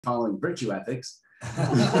following virtue ethics.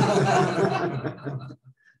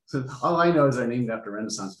 So all I know is they're named after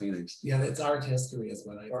Renaissance painters. Yeah, it's art history is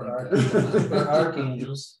what I think. Or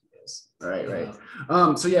archangels. Yes. Right.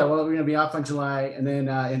 So yeah, well, we're gonna be off on July, and then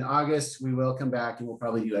in August we will come back and we'll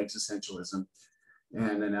probably do existentialism,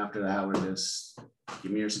 and then after that we're just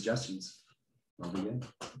give me your suggestions. That'll be good.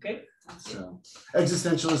 Okay. So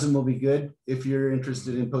existentialism will be good if you're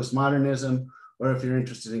interested in postmodernism, or if you're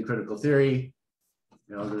interested in critical theory.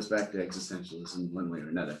 It all goes back to existentialism one way or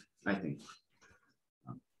another, I think.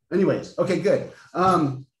 Anyways, okay, good.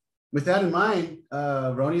 With that in mind,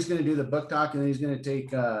 Roni's going to do the book talk, and then he's going to take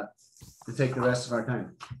the rest of our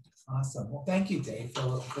time. Awesome. Well, thank you, Dave,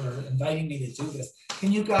 for inviting me to do this.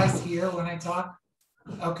 Can you guys hear when I talk?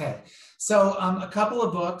 Okay. So a couple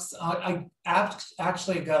of books. I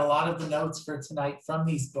actually got a lot of the notes for tonight from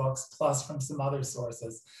these books, plus from some other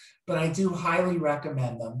sources, but I do highly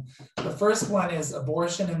recommend them. The first one is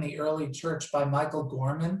Abortion in the Early Church by Michael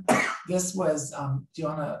Gorman. This was, do you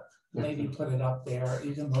want to maybe put it up there?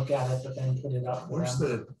 You can look at it, but then put it up. Where's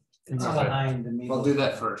the? It's behind the meeting. We'll do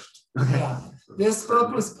that first. Yeah. This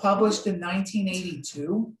book was published in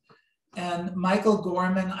 1982. And Michael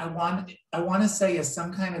Gorman, I want to say is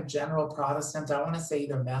some kind of general Protestant. I want to say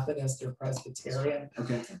either Methodist or Presbyterian.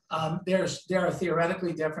 Okay. There are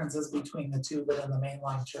theoretically differences between the two, but in the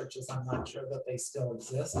mainline churches, I'm not sure that they still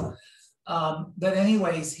exist. But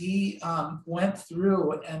anyways, he went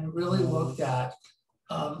through and really looked at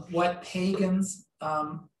what pagans,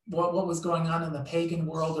 what was going on in the pagan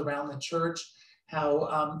world around the church,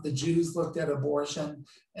 how the Jews looked at abortion,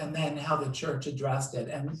 and then how the church addressed it.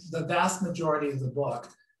 And the vast majority of the book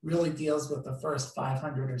really deals with the first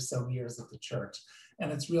 500 or so years of the church.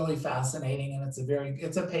 And it's really fascinating, and it's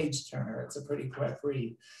a page turner. It's a pretty quick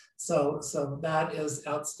read. So that is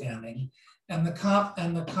outstanding. And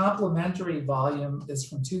the complementary volume is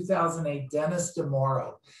from 2008, Dennis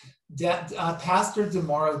DeMorrow. Pastor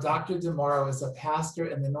DeMorrow, Dr. DeMorrow is a pastor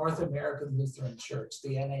in the North American Lutheran Church,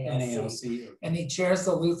 the NALC. And he chairs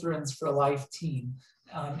the Lutherans for Life team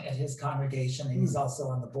at his congregation, and he's also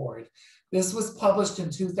on the board. This was published in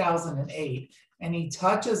 2008, and he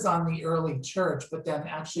touches on the early church, but then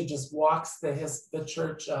actually just walks the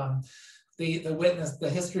church,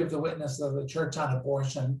 the history of the witness of the church on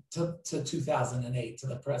abortion to 2008, to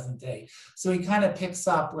the present day. So he kind of picks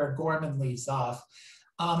up where Gorman leaves off.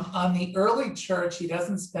 On the early church, he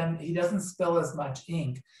doesn't spill as much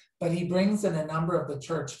ink, but he brings in a number of the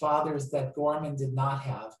church fathers that Gorman did not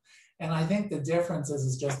have. And I think the difference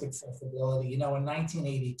is just accessibility. You know, in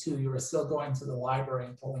 1982, you were still going to the library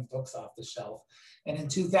and pulling books off the shelf. And in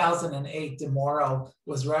 2008, DeMorrow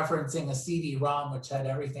was referencing a CD-ROM, which had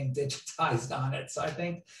everything digitized on it. So I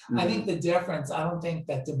think the difference, I don't think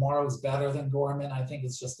that DeMorrow is better than Gorman. I think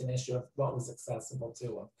it's just an issue of what was accessible to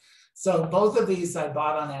him. So both of these I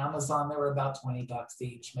bought on Amazon. They were about $20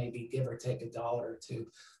 each, maybe give or take $1 or $2.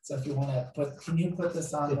 So if you want to can you put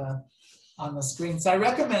this on the screen? So I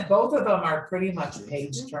recommend, both of them are pretty much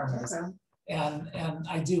page turners. And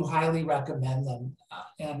I do highly recommend them.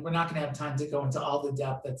 And we're not going to have time to go into all the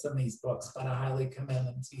depth that's in these books, but I highly commend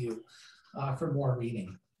them to you for more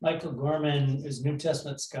reading. Michael Gorman is a New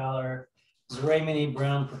Testament scholar. He's a Raymond E.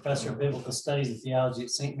 Brown Professor of Biblical Studies and Theology at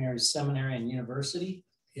St. Mary's Seminary and University.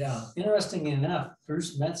 Yeah. Interesting enough,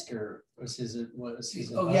 Bruce Metzger was his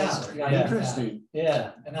oh, advisor. Yeah. Interesting.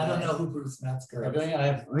 Yeah. And I don't know who Bruce Metzger is.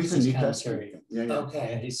 He's a New Testament. Yeah.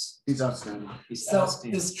 Okay. Yeah, he's outstanding.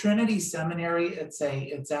 This Trinity Seminary, it's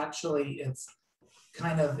a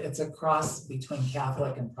cross between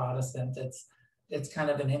Catholic and Protestant. It's kind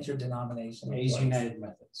of an interdenominational. He's United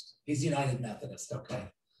Methodist. He's United Methodist. Okay.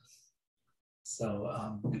 So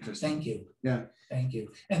thank you. Yeah. Thank you.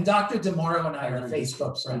 And Dr. DeMorrow and I are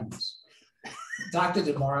Facebook friends. Dr.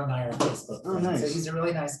 DeMorrow and I are Facebook friends. Oh, nice. So he's a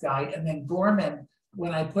really nice guy. And then Gorman,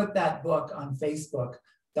 when I put that book on Facebook,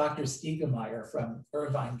 Dr. Stiegemeyer from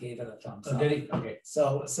Irvine gave it a thumbs up. Did he? Okay.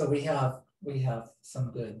 So we have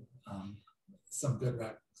some good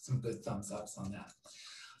thumbs ups on that.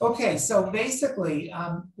 Okay, so basically,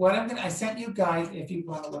 I sent you guys, if you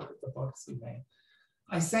want to look at the books we made.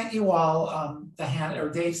 I sent you all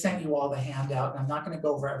Dave sent you all the handout, and I'm not going to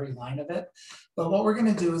go over every line of it, but what we're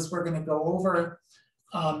going to do is we're going to go over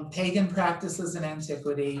pagan practices in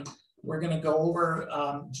antiquity. We're going to go over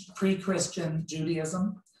pre-Christian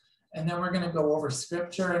Judaism, and then we're going to go over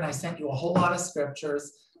scripture, and I sent you a whole lot of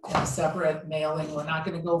scriptures in a separate mailing. We're not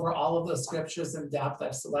going to go over all of those scriptures in depth.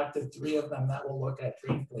 I've selected 3 of them that we'll look at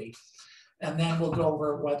briefly. And then we'll go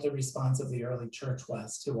over what the response of the early church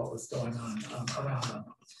was to what was going on around them.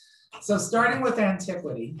 So starting with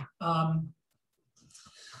antiquity,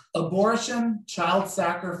 Abortion, child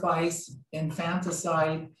sacrifice,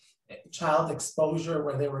 infanticide, child exposure,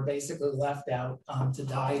 where they were basically left out to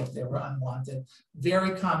die if they were unwanted.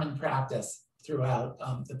 Very common practice throughout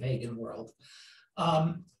the pagan world.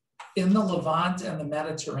 In the Levant and the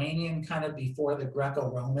Mediterranean, kind of before the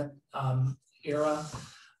Greco-Roman era,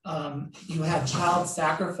 you had child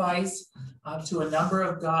sacrifice to a number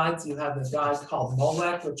of gods. You have the god called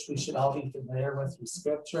Molech, which we should all be familiar with through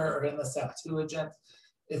scripture, or in the Septuagint.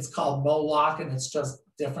 It's called Moloch, and it's just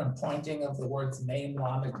different pointing of the words Mem,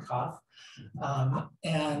 Lamed, Kaf.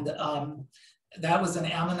 That was an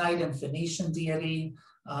Ammonite and Phoenician deity.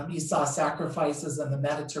 You saw sacrifices in the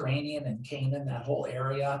Mediterranean and Canaan, that whole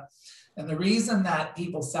area. And the reason that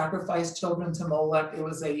people sacrificed children to Molech, it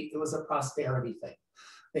was a prosperity thing.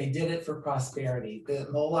 They did it for prosperity.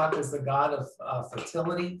 Moloch is the god of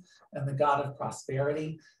fertility and the god of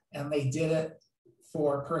prosperity, and they did it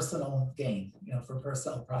for personal gain, for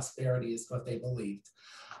personal prosperity is what they believed.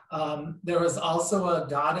 There was also a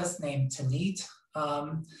goddess named Tanit,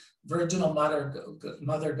 virginal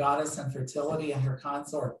mother goddess and fertility, and her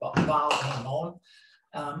consort Baal Hamon,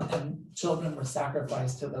 and children were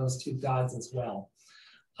sacrificed to those two gods as well.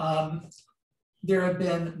 There have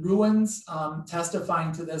been ruins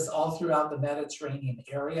testifying to this all throughout the Mediterranean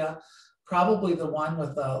area. Probably the one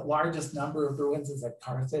with the largest number of ruins is at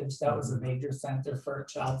Carthage. That was a major center for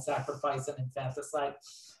child sacrifice and infanticide.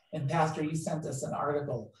 And Pastor, you sent us an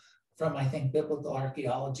article from, I think, Biblical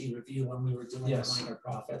Archaeology Review when we were doing the Minor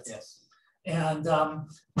Prophets. Yes. And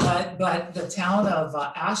but the town of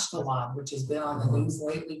Ashkelon, which has been on the news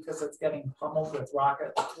lately because it's getting pummeled with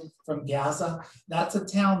rockets from Gaza, that's a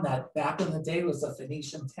town that back in the day was a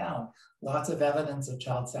Phoenician town. Lots of evidence of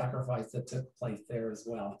child sacrifice that took place there as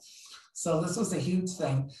well. So this was a huge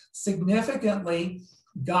thing. Significantly,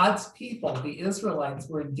 God's people, the Israelites,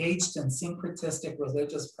 were engaged in syncretistic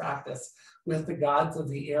religious practice with the gods of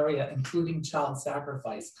the area, including child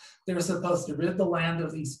sacrifice. They were supposed to rid the land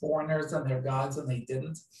of these foreigners and their gods, and they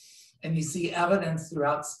didn't. And you see evidence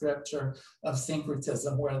throughout scripture of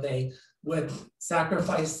syncretism, where they would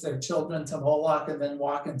sacrifice their children to Moloch and then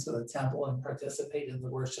walk into the temple and participate in the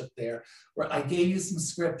worship there. Where I gave you some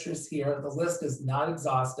scriptures here. The list is not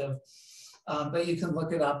exhaustive, but you can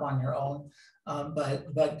look it up on your own.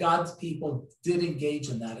 But God's people did engage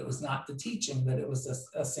in that. It was not the teaching, but it was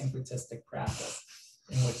a syncretistic practice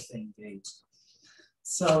in which they engaged.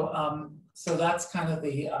 So that's kind of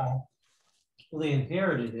the. Well, they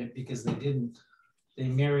inherited it because they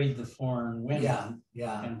married the foreign women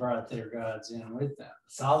and brought their gods in with them.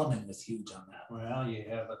 Solomon was huge on that. Well, you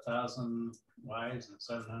have 1,000 wives and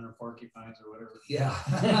 700 porcupines or whatever. Yeah.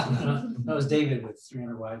 That was David with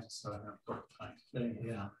 300 wives and 700 porcupines. But anyway.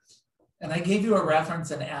 Yeah. And I gave you a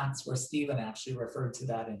reference in Acts where Stephen actually referred to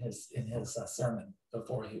that in his sermon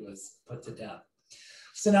before he was put to death.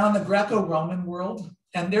 So now in the Greco-Roman world,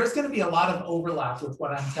 and there's going to be a lot of overlap with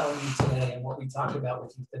what I'm telling you today and what we talk about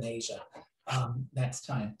with euthanasia next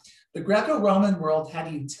time. The Greco-Roman world had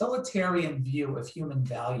a utilitarian view of human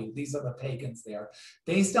value. These are the pagans there,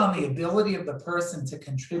 based on the ability of the person to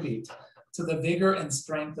contribute to the vigor and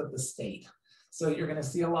strength of the state. So you're going to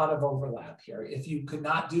see a lot of overlap here. If you could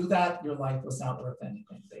not do that, your life was not worth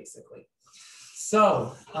anything, basically.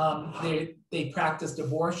 So they practiced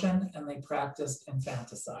abortion and they practiced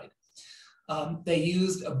infanticide.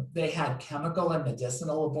 They had chemical and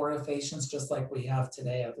medicinal abortifacients, just like we have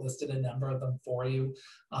today. I've listed a number of them for you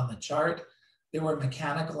on the chart. There were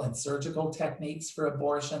mechanical and surgical techniques for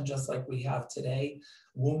abortion, just like we have today.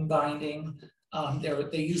 Womb binding.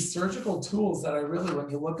 They use surgical tools that are really, when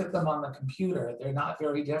you look at them on the computer, they're not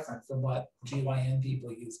very different from what GYN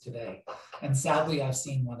people use today. And sadly, I've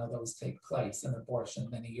seen one of those take place in abortion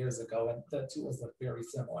many years ago, and the tools look very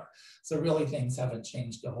similar. So really things haven't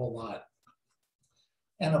changed a whole lot.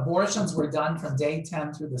 And abortions were done from day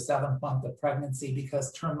 10 through the 7th month of pregnancy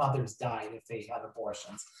because term mothers died if they had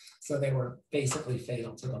abortions. So they were basically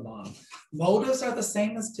fatal to the mom. Motives are the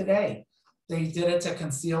same as today. They did it to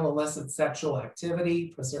conceal illicit sexual activity,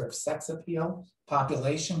 preserve sex appeal,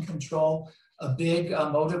 population control. A big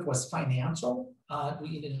motive was financial,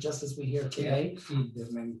 just as we hear today.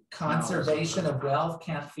 Conservation of wealth,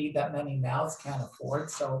 can't feed that many mouths, can't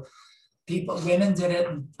afford. So women did it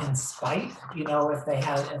in spite.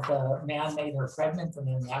 If a man made her pregnant and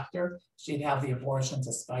then left her, she'd have the abortion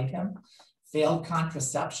to spite him. Failed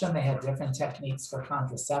contraception, they had different techniques for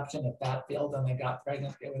contraception. If that failed and they got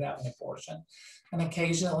pregnant, they would have an abortion. And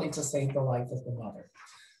occasionally to save the life of the mother.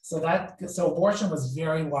 So abortion was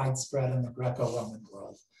very widespread in the Greco-Roman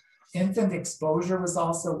world. Infant exposure was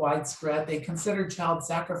also widespread. They considered child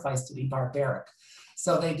sacrifice to be barbaric.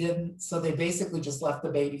 So they didn't, so they basically just left the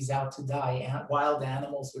babies out to die. And wild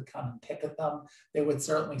animals would come and pick at them. They would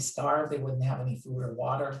certainly starve. They wouldn't have any food or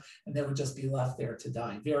water, and they would just be left there to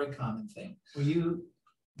die. Very common thing.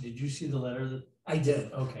 Did you see the letter that? I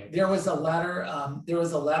did. Okay. There was a letter,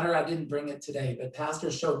 I didn't bring it today, but Pastor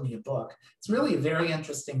showed me a book. It's really a very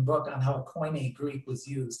interesting book on how Koine Greek was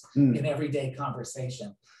used in everyday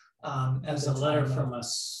conversation. As a letter from a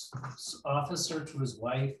officer to his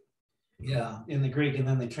wife. Yeah, in the Greek, and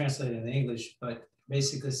then they translated it in English, but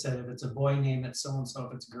basically said if it's a boy, name it so-and-so,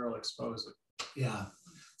 if it's a girl, expose it. Yeah,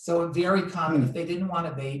 so very common. If they didn't want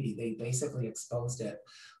a baby, they basically exposed it.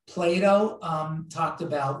 Plato talked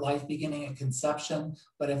about life beginning at conception,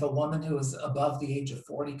 but if a woman who is above the age of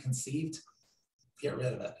 40 conceived, get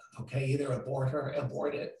rid of it, okay? Either abort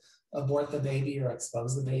the baby or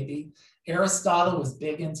expose the baby. Aristotle was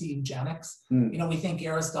big into eugenics. You know, we think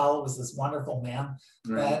Aristotle was this wonderful man,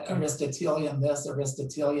 that Aristotelian this,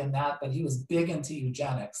 Aristotelian that, but he was big into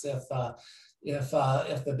eugenics. If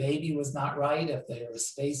the baby was not right, if they were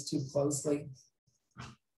spaced too closely,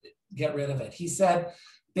 get rid of it. He said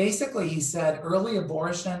early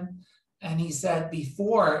abortion, and he said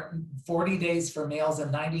before 40 days for males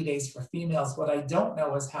and 90 days for females. What I don't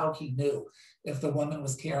know is how he knew if the woman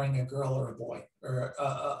was carrying a girl or a boy, or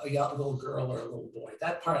a young little girl or a little boy.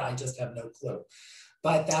 That part I just have no clue.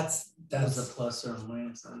 But that's a plus or a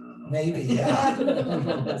minus. I don't know. Maybe, yeah.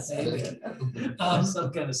 Maybe.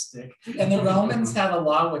 Some kind of stick. And the Romans had a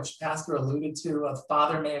law which Pastor alluded to: a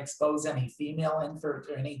father may expose any female infant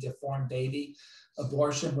or any deformed baby.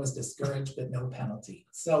 Abortion was discouraged, but no penalty.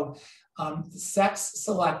 So sex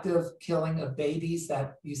selective killing of babies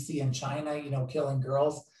that you see in China, you know, killing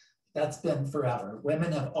girls, that's been forever.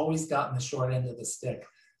 Women have always gotten the short end of the stick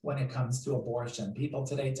when it comes to abortion. People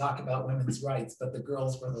today talk about women's rights, but the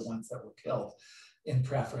girls were the ones that were killed in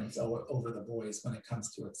preference over the boys when it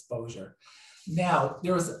comes to exposure. Now,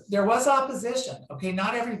 there was opposition. Okay,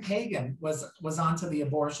 not every pagan was onto the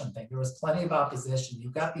abortion thing. There was plenty of opposition.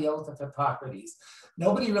 You've got the Oath of Hippocrates.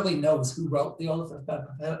 Nobody really knows who wrote the Oath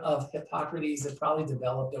of Hippocrates. It probably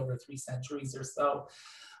developed over 3 centuries or so.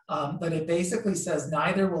 But it basically says,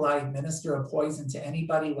 neither will I administer a poison to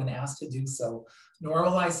anybody when asked to do so, nor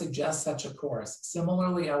will I suggest such a course.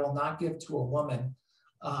 Similarly, I will not give to a woman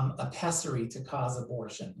a pessary to cause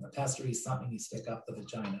abortion. A pessary is something you stick up the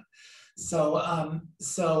vagina. So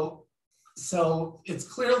it's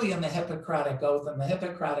clearly in the Hippocratic Oath, and the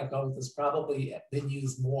Hippocratic Oath has probably been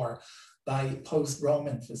used more by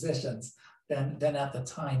post-Roman physicians than at the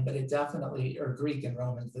time, but it definitely, or Greek and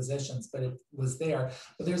Roman physicians, but it was there.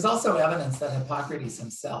 But there's also evidence that Hippocrates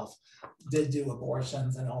himself did do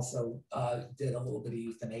abortions and also did a little bit of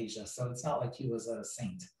euthanasia. So it's not like he was a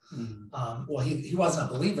saint. Well, he wasn't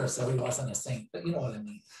a believer, so he wasn't a saint, but you know what I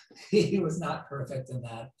mean. He was not perfect in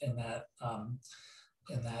that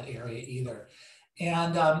area either.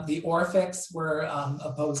 And the Orphics were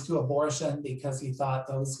opposed to abortion because he thought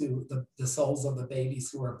those who, the souls of the babies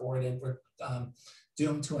who were aborted were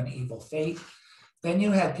doomed to an evil fate. Then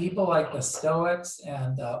you had people like the Stoics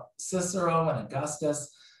and Cicero and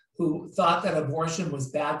Augustus, who thought that abortion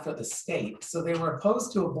was bad for the state. So they were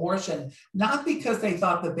opposed to abortion, not because they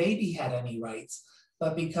thought the baby had any rights,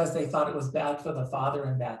 but because they thought it was bad for the father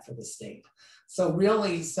and bad for the state. So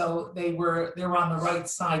really, they were on the right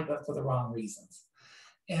side, but for the wrong reasons.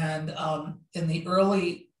 And in the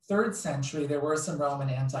early 3rd century, there were some Roman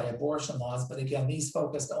anti-abortion laws, but again, these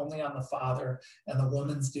focused only on the father and the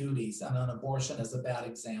woman's duties, and on abortion as a bad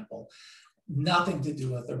example. Nothing to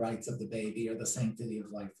do with the rights of the baby or the sanctity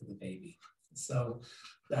of life for the baby. So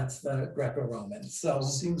that's the Greco-Roman. So it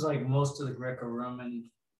seems like most of the Greco-Roman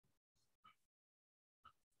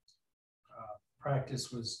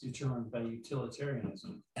practice was determined by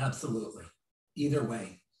utilitarianism. Absolutely. Either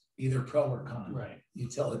way, either pro or con. Right.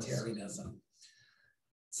 Utilitarianism.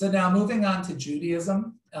 So now moving on to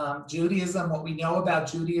Judaism. Judaism, what we know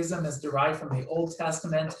about Judaism is derived from the Old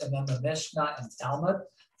Testament and then the Mishnah and Talmud.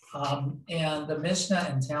 And the Mishnah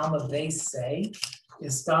and Talmud, they say,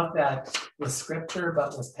 is stuff that was scripture,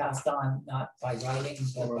 but was passed on not by writing,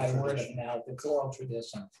 but by word of mouth. It's oral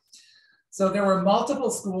tradition. So there were multiple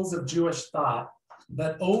schools of Jewish thought,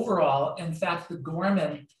 but overall, in fact, the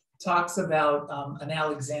Gorman talks about an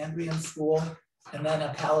Alexandrian school and then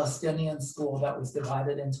a Palestinian school that was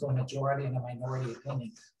divided into a majority and a minority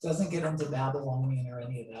opinion. Doesn't get into Babylonian or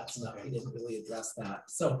any of that stuff. He didn't really address that.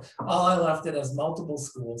 So all I left it as multiple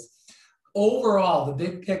schools. Overall, the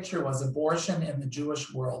big picture was abortion in the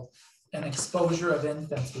Jewish world and exposure of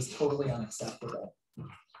infants was totally unacceptable.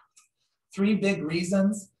 3 big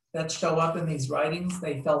reasons that show up in these writings.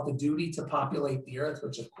 They felt a duty to populate the earth,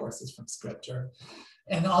 which of course is from scripture.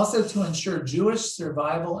 And also to ensure Jewish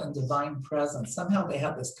survival and divine presence. Somehow they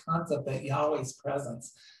have this concept that Yahweh's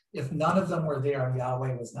presence, if none of them were there,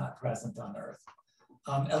 Yahweh was not present on earth.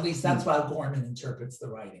 At least that's how Gorman interprets the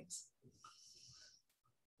writings.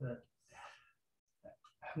 But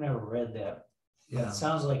I've never read that. Yeah. It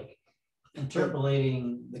sounds like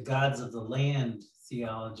interpolating the gods of the land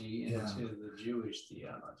theology into the Jewish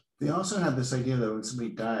theology. They also have this idea that when somebody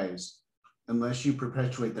dies, unless you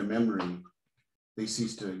perpetuate their memory, they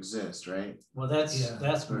cease to exist, right? Well, that's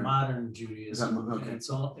Right. modern Judaism.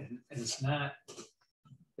 Okay. And it's not.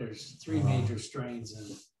 There's three major strains,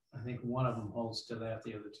 and I think one of them holds to that.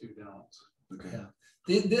 The other two don't. Okay.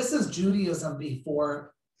 Yeah. This is Judaism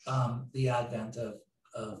before the advent of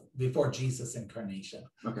before Jesus' incarnation.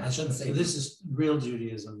 Okay. I shouldn't say So this is real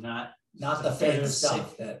Judaism, not the fake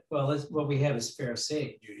stuff that. Well, what we have is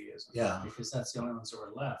Pharisaic Judaism. Yeah. Because that's the only ones that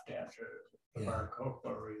were left after the Yeah. Bar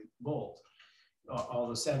Kokhba revolt. All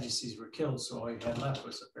the Sadducees were killed, so all you had left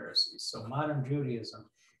was the Pharisees. So modern Judaism,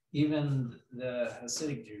 even the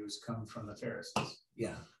Hasidic Jews come from the Pharisees.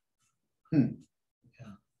 Yeah.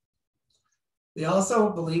 Yeah. They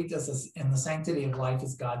also believed in the sanctity of life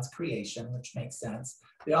as God's creation, which makes sense.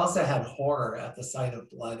 They also had horror at the sight of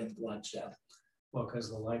blood and bloodshed. Well, because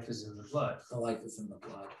the life is in the blood. The life is in the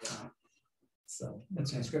blood. Yeah. So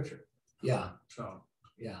That's in Scripture. Yeah. So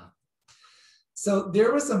Yeah. So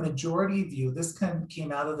there was a majority view. This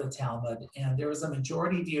came out of the Talmud, and there was a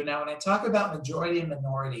majority view. Now, when I talk about majority and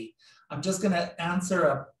minority, I'm just going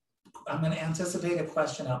to I'm going to anticipate a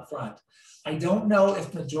question up front. I don't know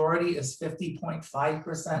if majority is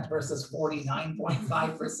 50.5% versus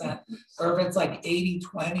 49.5%, or if it's like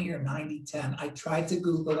 80-20 or 90-10. I tried to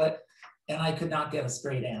Google it, and I could not get a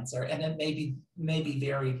straight answer. And it may be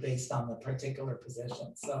varied based on the particular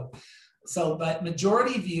position. But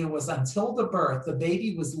majority view was until the birth, the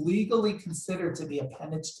baby was legally considered to be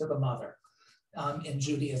appendage to the mother in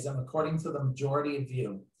Judaism, according to the majority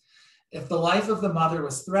view. If the life of the mother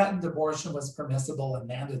was threatened, abortion was permissible and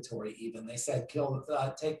mandatory even. They said,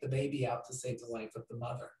 take the baby out to save the life of the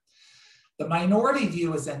mother. The minority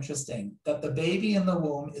view is interesting, that the baby in the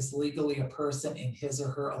womb is legally a person in his or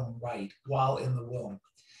her own right while in the womb.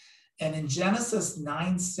 And in Genesis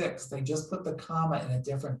 9:6, they just put the comma in a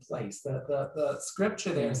different place. The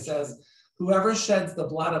scripture there says, whoever sheds the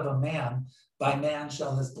blood of a man, by man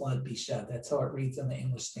shall his blood be shed. That's how it reads in the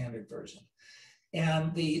English Standard Version.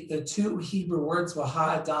 And the two Hebrew words were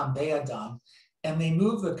ha'adam, be'adam, and they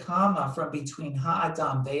move the comma from between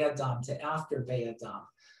ha'adam, be'adam to after be'adam.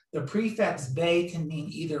 The prefix be can mean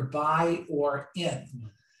either by or in.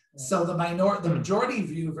 So the majority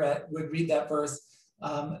view would read that verse,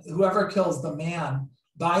 whoever kills the man,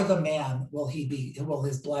 by the man will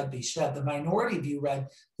his blood be shed. The minority view read,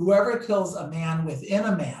 whoever kills a man within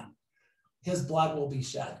a man, his blood will be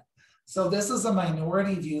shed. So this is a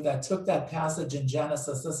minority view that took that passage in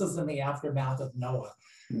Genesis. This is in the aftermath of Noah,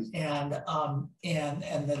 and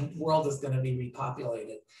the world is going to be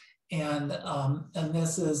repopulated, and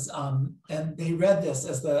this is and they read this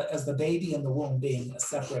as the baby in the womb being a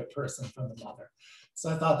separate person from the mother. So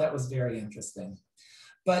I thought that was very interesting.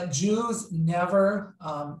 But Jews never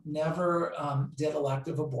did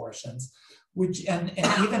elective abortions, which and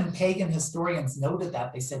even pagan historians noted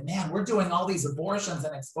that. They said, man, we're doing all these abortions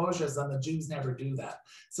and exposures, and the Jews never do that.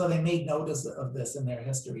 So they made notice of this in their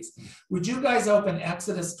histories. Would you guys open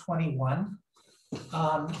Exodus 21,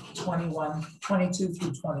 22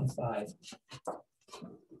 through 25?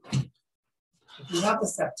 If you have the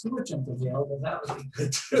Septuagint available, that would be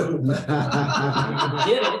good too.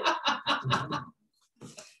 Get it.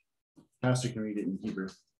 Pastor can read it in Hebrew.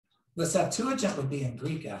 The Septuagint would be in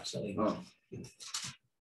Greek, actually. Oh. Let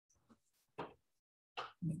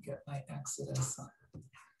me get my Exodus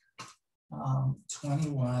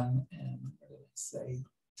 21 and what did I say?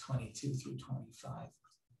 22 through 25.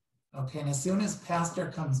 Okay, and as soon as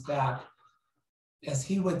Pastor comes back, as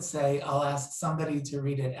he would say, I'll ask somebody to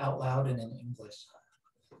read it out loud and in English.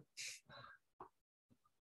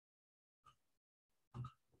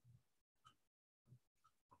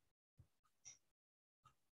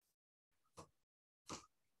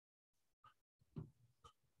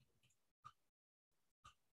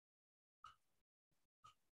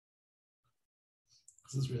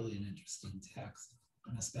 This is really an interesting text,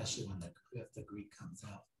 and especially if the Greek comes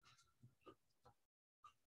out.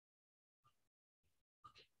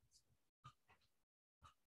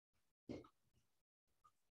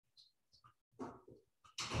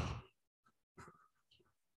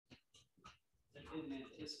 didn't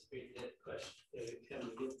anticipate that question. Can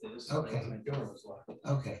we get this? Okay. My door was locked.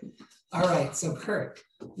 Okay. All right. So Kirk,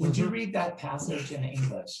 would you read that passage in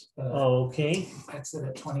English? Okay.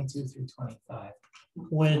 Exodus 22 through 25.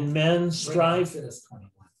 When men strive, Exodus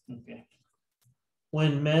 21. Okay.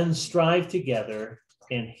 when men strive together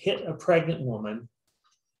and hit a pregnant woman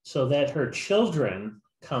so that her children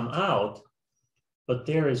come out, but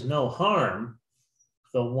there is no harm,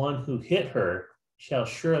 the one who hit her shall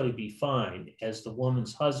surely be fined, as the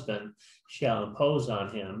woman's husband shall impose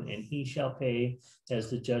on him, and he shall pay as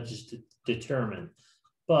the judges determine.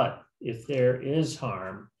 But if there is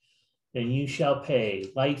harm, then you shall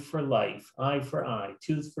pay life for life, eye for eye,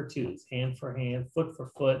 tooth for tooth, hand for hand, foot for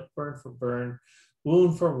foot, burn for burn,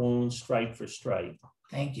 wound for wound, stripe for stripe.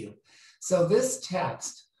 Thank you. So this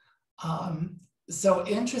text, so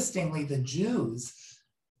interestingly, the Jews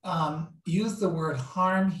use the word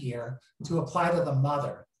harm here to apply to the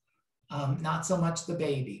mother, not so much the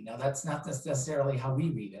baby. Now, that's not necessarily how we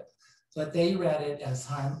read it, but they read it as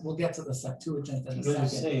harm. We'll get to the Septuagint in a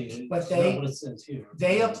second. But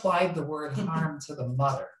they applied the word harm to the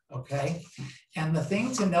mother, okay? And the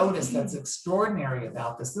thing to notice that's extraordinary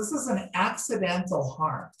about this is an accidental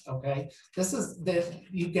harm, okay? This is that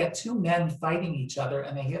you get two men fighting each other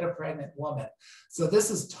and they hit a pregnant woman. So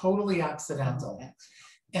this is totally accidental.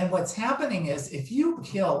 And what's happening is if you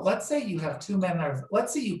kill, let's say you have two men,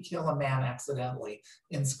 let's say you kill a man accidentally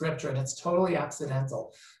in scripture and it's totally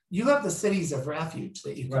accidental. You have the cities of refuge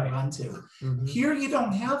that you can run to. Mhm. Here you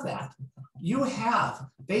don't have that. You have,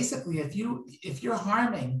 basically, if you're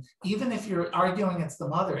harming, even if you're arguing it's the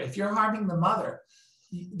mother, if you're harming the mother,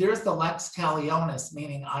 there's the lex talionis,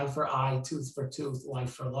 meaning eye for eye, tooth for tooth,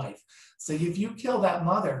 life for life. So if you kill that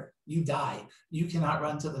mother, you die. You cannot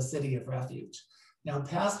run to the city of refuge. Now,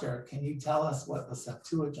 Pastor, can you tell us what the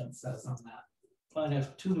Septuagint says on that? And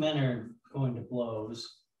if two men are going to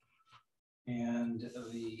blows and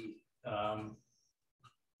the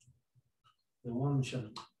woman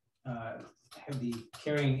should have the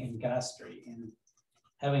carrying in gastry and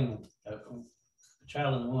having a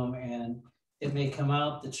child in the womb, and it may come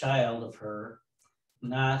out the child of her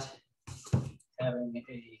not having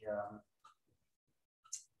a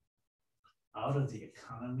out of the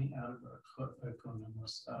economy, out of the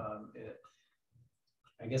economist,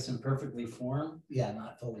 I guess imperfectly formed. Yeah,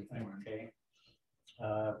 not fully formed. Okay.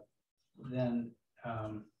 Then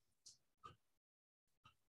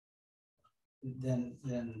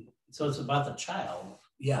so it's about the child.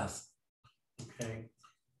 Yes. Okay.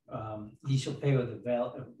 He shall pay with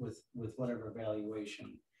with whatever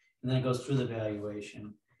valuation, and then it goes through the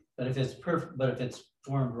valuation. But if it's perfect, but if it's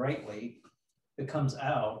formed rightly, it comes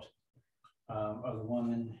out of the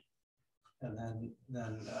woman, and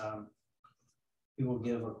then he will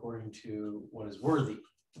give according to what is worthy.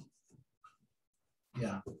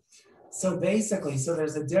 Yeah. So basically, so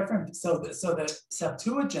there's a different, so the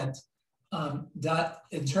Septuagint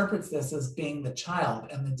interprets this as being the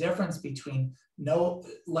child, and the difference between no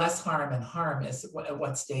less harm and harm is at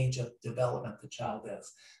what stage of development the child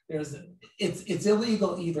is. It's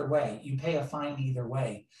illegal either way. You pay a fine either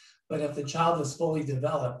way. But if the child is fully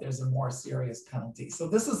developed, there's a more serious penalty. So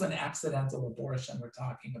this is an accidental abortion we're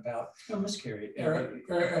talking about. Or miscarried. Or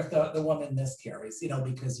if the woman miscarries,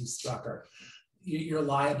 because you struck her. You're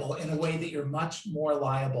liable in a way that you're much more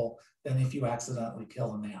liable than if you accidentally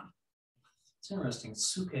kill a man. It's interesting.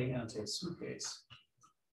 Suke ante sukes.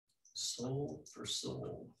 Soul for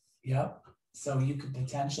soul. Yep. So you could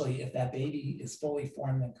potentially, if that baby is fully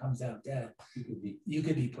formed and comes out dead, you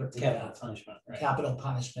could be put to capital death. Punishment, right? Capital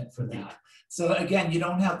punishment for that. So again, you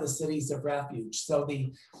don't have the cities of refuge. So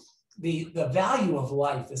the value of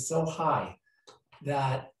life is so high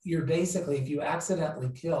that you're basically, if you accidentally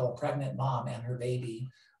kill a pregnant mom and her baby,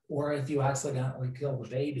 or if you accidentally kill the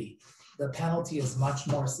baby, the penalty is much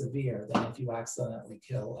more severe than if you accidentally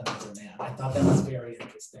kill another man. I thought that was very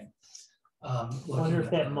interesting. I wonder if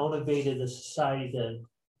that motivated the society to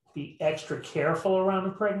be extra careful around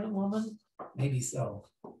a pregnant woman. Maybe so.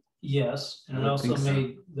 Yes, and it also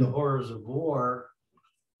made the horrors of war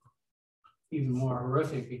even more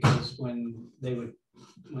horrific, because when they would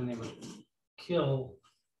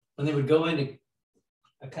go into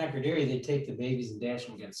a conquered area, they'd take the babies and dash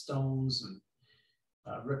them against stones and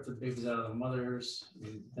rip the babies out of the mothers. I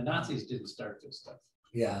mean, the Nazis didn't start this stuff.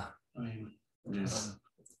 Yeah. I mean, Yes.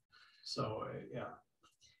 so yeah,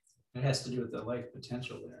 it has to do with the life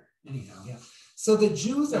potential there. Anyhow, Yeah. So the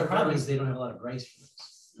Jews the are problem is they don't have a lot of grace for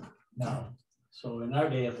this. no. So in our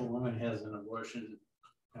day, if a woman has an abortion,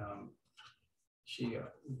 she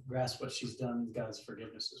grasps what she's done. God's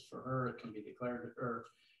forgiveness is for her. It can be declared, or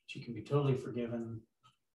she can be totally forgiven.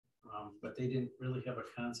 but they didn't really have a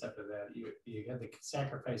concept of that. You had the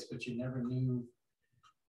sacrifice, but you never knew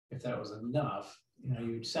if that was enough. You know,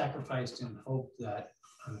 you sacrificed in hope that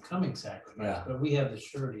on the coming sacrifice, Yeah. but we have the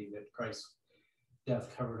surety that Christ's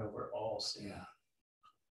death covered over all sin. Yeah.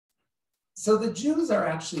 So the Jews are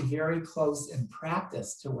actually very close in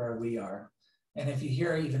practice to where we are. And if you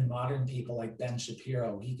hear even modern people like Ben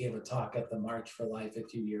Shapiro, he gave a talk at the March for Life a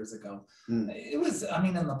few years ago. It was, I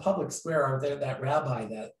mean, in the public square, there that rabbi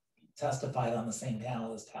that testified on the same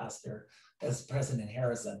panel as President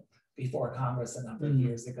Harrison before Congress a number of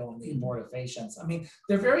years ago on the abortifacients. I mean,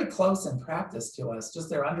 they're very close in practice to us, just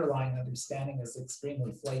their underlying understanding is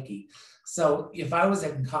extremely flaky. So if I was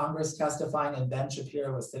in Congress testifying and Ben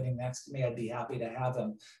Shapiro was sitting next to me, I'd be happy to have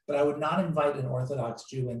him, but I would not invite an Orthodox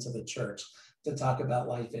Jew into the church to talk about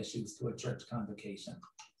life issues to a church convocation.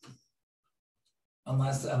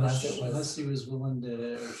 Unless he was willing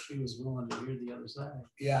to, or she was willing to hear the other side.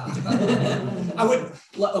 Yeah. I would,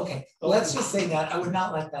 okay, let's just say that I would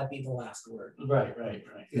not let that be the last word. Right.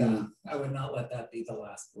 Yeah, I would not let that be the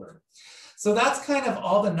last word. So that's kind of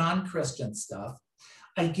all the non-Christian stuff.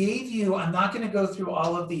 I gave you, I'm not going to go through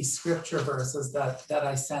all of these scripture verses that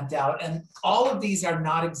I sent out, and all of these are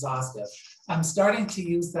not exhaustive. I'm starting to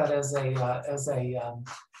use that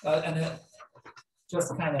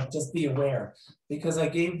just be aware, because I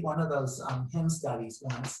gave one of those hymn studies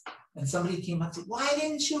once, and somebody came up and said, "Why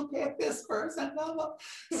didn't you pick this verse?" And blah, blah.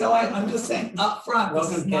 So I'm just saying up front,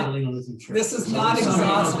 this is not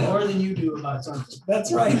exhaustive. More than you do about something.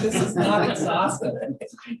 That's right. This is not exhaustive.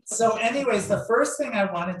 So anyways, the first thing I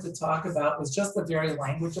wanted to talk about was just the very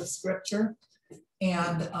language of scripture.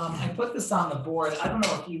 And I put this on the board. I don't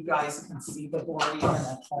know if you guys can see the board even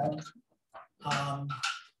at home.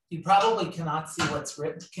 You probably cannot see what's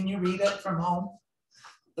written. Can you read it from home?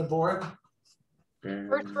 The board?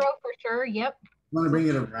 First row for sure, yep. Want to bring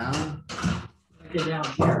it around? Get down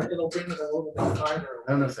here. It'll bring it a little bit farther.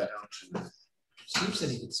 I don't know if that helps. Steve said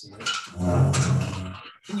he could see it.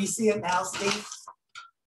 Can you see it now, Steve?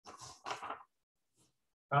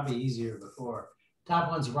 Probably easier before.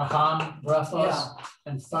 Top one's Raham, Brephos, Yeah.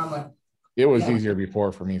 and Pharma. It was Yeah. easier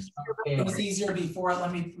before for me. It was easier before.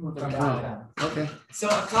 Let me move it down. Okay. So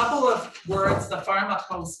a couple of words, the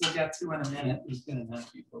pharmacos we'll get to in a minute. He's gonna knock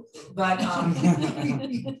you both over. But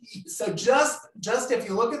so just if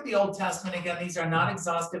you look at the Old Testament, again, these are not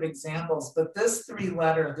exhaustive examples, but this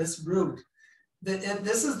three-letter, this root,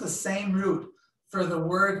 this is the same root for the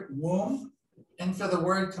word womb and for the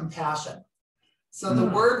word compassion. So the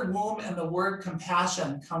word womb and the word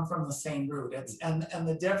compassion come from the same root. And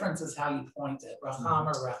the difference is how you point it, Raham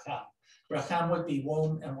or Rechem. Rechem would be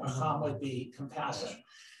womb and Raham would be compassion.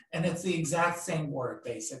 And it's the exact same word,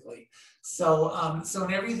 basically. So, so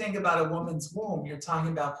whenever you think about a woman's womb, you're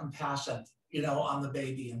talking about compassion, you know, on the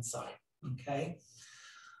baby inside, okay?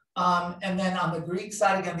 And then on the Greek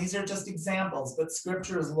side, again, these are just examples, but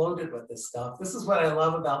scripture is loaded with this stuff. This is what I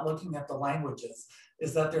love about looking at the languages,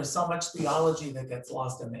 is that there's so much theology that gets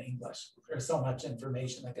lost in the English. There's so much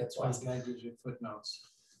information that gets lost. Guy gives you footnotes.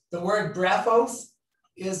 The word brephos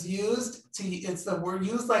is used to, it's the word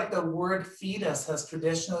used like the word fetus has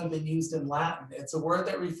traditionally been used in Latin. It's a word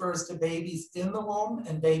that refers to babies in the womb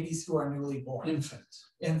and babies who are newly born.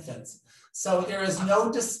 Infants. So there is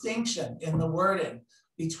no distinction in the wording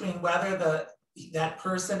between whether that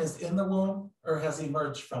person is in the womb or has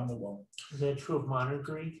emerged from the womb. Is that true of modern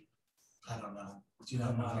Greek? I don't know. Do you know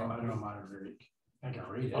I modern? know modern Greek. I can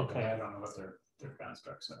read it, Okay. but I don't know what their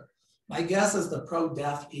constructs are. My guess is the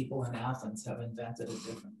pro-deaf people in Athens have invented a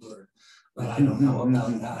different word, but I don't know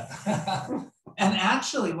about that. And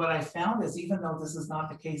actually what I found is, even though this is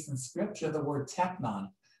not the case in scripture, the word teknon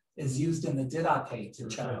is used in the Didache to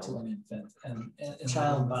refer to an infant and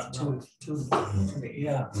Child about two.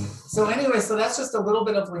 Yeah. So anyway, so that's just a little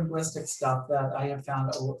bit of linguistic stuff that I have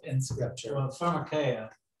found in scripture. Well, pharmakeia.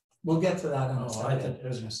 We'll get to that in a I second.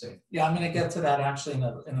 was gonna say. Yeah, I'm going to get to that actually in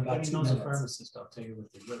about Everybody 2 knows minutes. a pharmacist, I'll tell you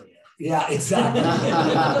what they really are. Yeah, exactly.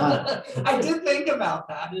 I did think about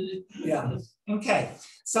that. Yeah. Okay.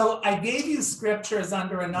 So I gave you scriptures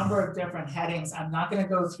under a number of different headings. I'm not going to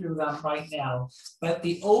go through them right now, but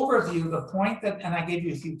the overview, the point that, and I gave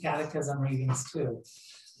you a few catechism readings too.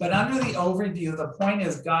 But under the overview, the point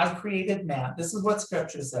is God created man. This is what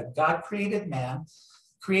scripture said. God created man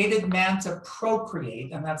to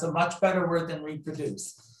procreate, and that's a much better word than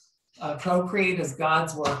reproduce. Procreate is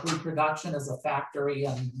God's work, reproduction is a factory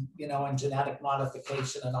and, you know, and genetic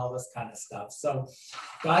modification and all this kind of stuff. So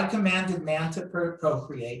God commanded man to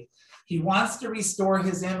procreate. He wants to restore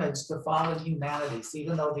his image to fallen humanity. So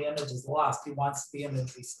even though the image is lost, he wants the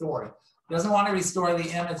image restored. He doesn't want to restore the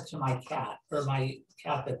image to my cat or my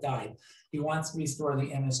cat that died. He wants to restore the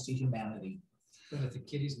image to humanity. But if the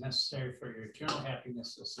kitty's necessary for your eternal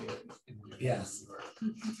happiness, you'll see it in your Yes.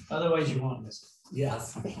 Otherwise, you won't miss it.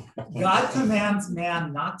 Yes. God commands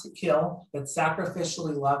man not to kill, but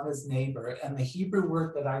sacrificially love his neighbor. And the Hebrew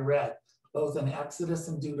word that I read, both in Exodus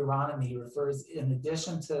and Deuteronomy, refers, in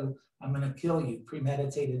addition to I'm going to kill you,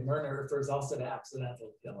 premeditated murder, refers also to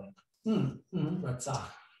accidental killing. Ratzah.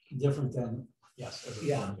 Different than, yes.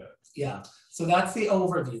 Yeah. Yeah. So that's the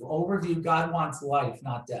overview. Overview, God wants life,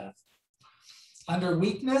 not death. Under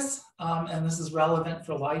weakness, and this is relevant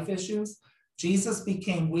for life issues, Jesus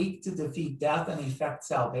became weak to defeat death and effect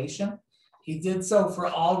salvation. He did so for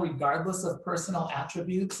all, regardless of personal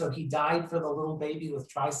attributes. So he died for the little baby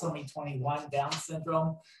with trisomy 21, Down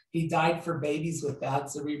syndrome. He died for babies with bad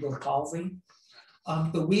cerebral palsy.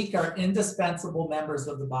 The weak are indispensable members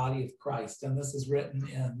of the body of Christ. And this is written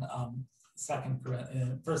in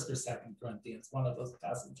 1st or 2nd Corinthians, one of those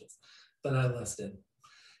passages that I listed.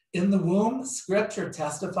 In the womb, scripture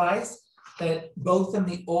testifies that both in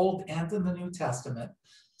the Old and in the New Testament,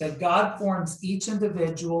 that God forms each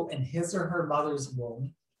individual in his or her mother's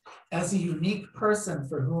womb as a unique person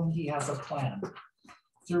for whom he has a plan.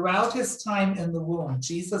 Throughout his time in the womb,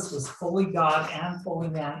 Jesus was fully God and fully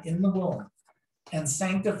man in the womb and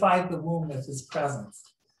sanctified the womb with his presence.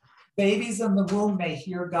 Babies in the womb may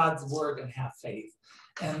hear God's word and have faith.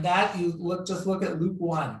 And that just look at Luke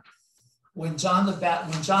 1. When John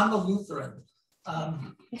the Lutheran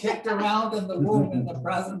kicked around in the womb in the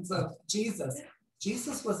presence of Jesus,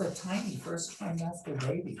 Jesus was a tiny first trimester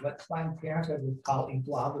baby, what Planned Parenthood would call a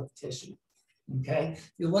blob of tissue. Okay,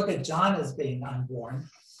 if you look at John as being unborn,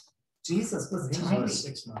 Jesus was tiny. Was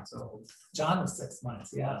 6 months old. John was 6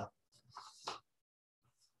 months, yeah.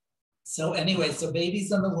 So anyway, so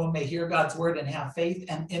babies in the womb may hear God's word and have faith.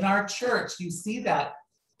 And in our church, you see that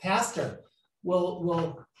pastor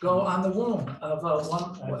will go on the womb of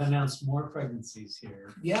one. I've announced more pregnancies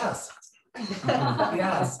here. Yes.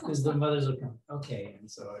 Yes. Because the mothers will come, okay,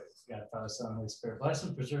 and so it's got Father, Son, Holy Spirit. Bless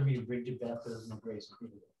and preserve me, bring to baptism of grace.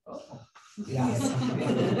 Oh, yes.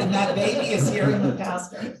 And that baby is hearing the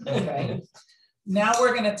pastor. Okay. Now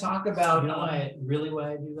we're going to talk about. You know why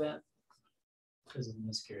I do that? Because of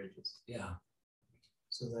miscarriages. Yeah.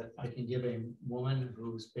 So that I can give a woman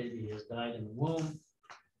whose baby has died in the womb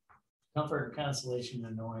comfort and consolation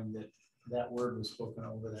in knowing that that word was spoken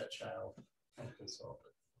over that child.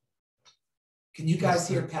 Can you guys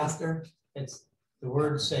hear pastor? It's the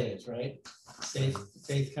word says, right?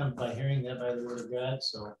 Faith comes by hearing, that by the word of God.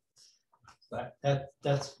 So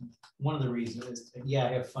that's one of the reasons. Is, yeah,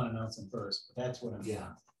 I have fun announcing first, but that's what I'm doing.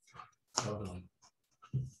 Totally.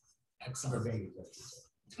 Excellent. For babies.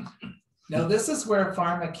 Now, this is where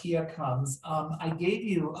pharmakia comes. I gave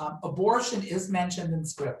you, abortion is mentioned in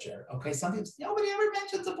scripture. Okay, some people say, nobody ever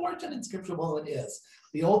mentions abortion in scripture. Well, it is.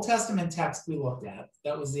 The Old Testament text we looked at,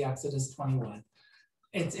 that was the Exodus 21.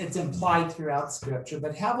 It's implied throughout scripture,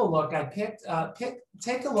 but have a look. I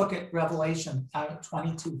take a look at Revelation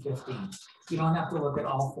 22:15. You don't have to look at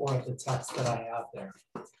all four of the texts that I have there.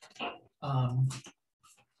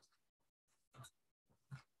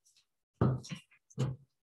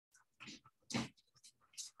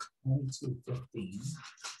 22:15.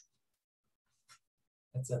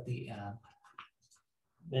 That's at the end.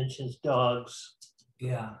 Mentions dogs.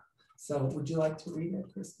 Yeah. So would you like to read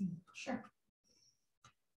it, Christine? Sure.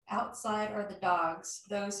 Outside are the dogs,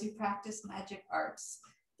 those who practice magic arts,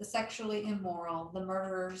 the sexually immoral, the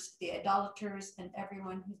murderers, the idolaters, and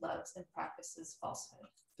everyone who loves and practices falsehood.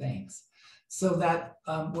 Thanks. So that,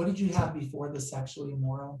 what did you have before the sexually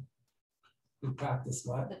immoral? Who practice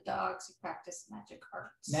what? The dogs who practice magic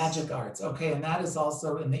arts. Magic arts. Okay, and that is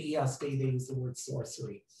also in the ESV, they use the word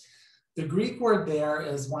sorcery. The Greek word there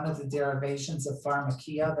is one of the derivations of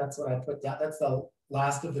pharmakia. That's what I put down. That's the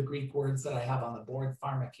last of the Greek words that I have on the board,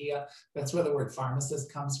 pharmakia. That's where the word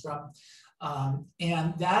pharmacist comes from.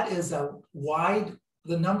 And that is a wide,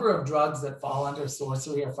 the number of drugs that fall under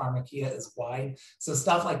sorcery or pharmakia is wide. So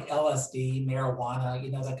stuff like LSD, marijuana,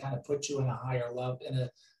 you know, that kind of puts you in a higher level, in a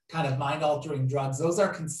kind of mind-altering drugs. Those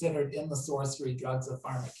are considered in the sorcery drugs of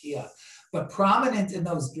pharmakia. But prominent in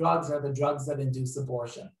those drugs are the drugs that induce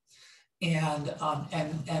abortion. And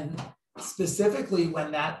specifically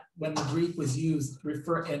when the Greek was used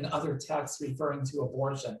in other texts referring to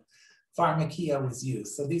abortion, pharmakia was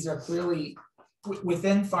used. So these are clearly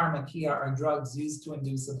within pharmakia are drugs used to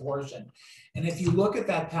induce abortion. And if you look at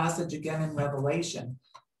that passage again in Revelation,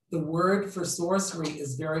 the word for sorcery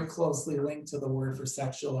is very closely linked to the word for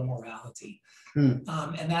sexual immorality.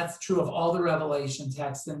 And that's true of all the Revelation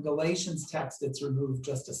texts. In Galatians text, it's removed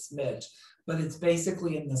just a smidge. but it's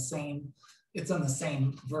basically in the same, it's in the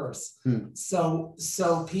same verse. So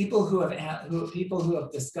people who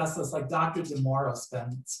have discussed this, like Dr. DeMoro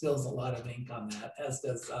spills a lot of ink on that, as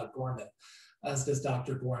does Gorman, as does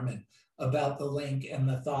Dr. Gorman, about the link and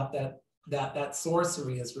the thought that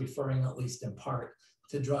sorcery is referring, at least in part,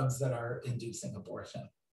 to drugs that are inducing abortion.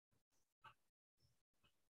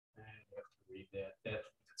 I have to read that.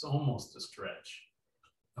 It's almost a stretch.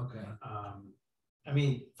 Okay. I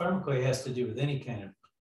mean, pharmacopoeia has to do with any kind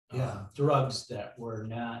of drugs that were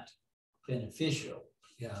not beneficial.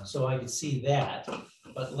 Yeah. So I could see that,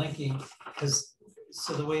 but linking,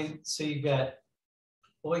 so you got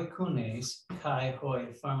oikunes, kai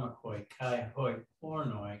hoi pharmakoi, kai hoi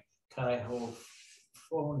pornoi, kai ho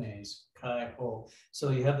phones, kai ho.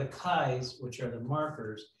 So you have the kais, which are the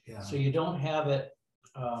markers. Yeah. So you don't have it,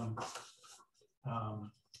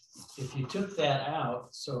 if you took that out,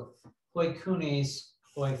 so hoi kunes,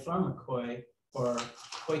 hoi pharmakoi, or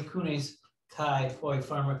hoi kunes, kai, hoi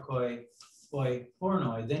pharmakoi, hoi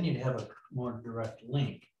pornoi, then you'd have a more direct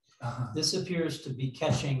link. This appears to be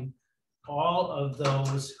catching all of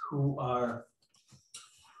those who are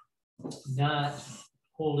not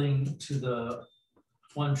holding to the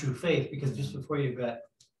one true faith, because just before you've got,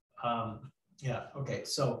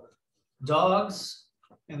 so dogs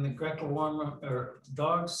in the Greco-Roman, or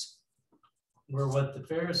dogs were what the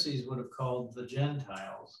Pharisees would have called the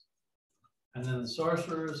Gentiles, and then the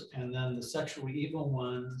sorcerers, and then the sexually evil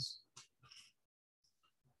ones.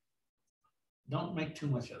 Don't make too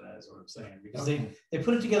much of that, is what I'm saying, because they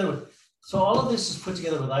put it together with, so all of this is put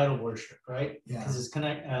together with idol worship, right? Yeah. Because it's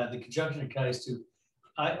the conjunction of ties to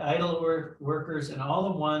idol workers and all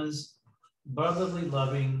the ones brotherly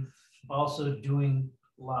loving, also doing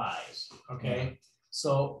lies. Okay, yeah.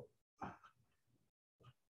 So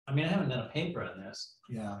I mean, I haven't done a paper on this.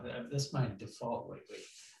 Yeah, that's my default lately.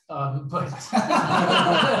 But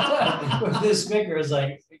with this speaker is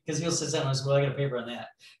like, because he'll say something, I say, well, I got a paper on that.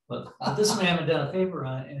 But this one I haven't done a paper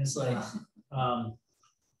on, and it's like,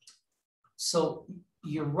 so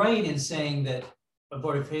you're right in saying that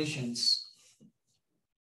aborted patients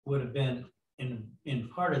would have been in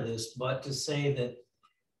part of this, but to say that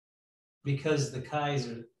because the Kais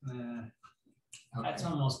are, that's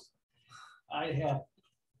almost, I'd have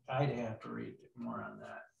to read more on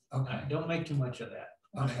that. Okay. Don't make too much of that.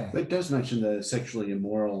 Okay. But it does mention the sexually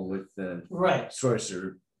immoral with the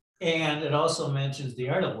sorcerer. And it also mentions the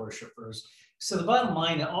idol worshipers. So the bottom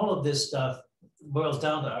line, all of this stuff boils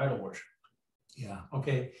down to idol worship. Yeah.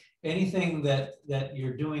 Okay. Anything that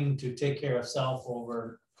you're doing to take care of self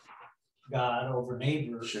over God, over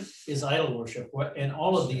neighbor, is idol worship. And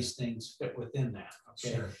all of these things fit within that.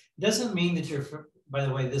 Okay. Sure. Doesn't mean that you're, by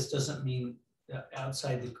the way, this doesn't mean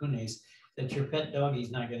outside the kunes that your pet doggy's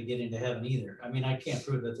not going to get into heaven either. I mean, I can't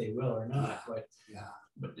prove that they will or not, but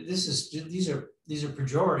these are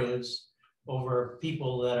pejoratives over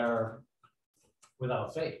people that are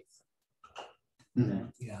without faith. Mm-hmm.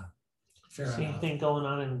 Yeah. Same thing going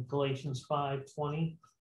on in Galatians 5:20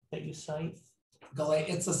 that you cite.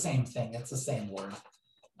 It's the same thing. It's the same word.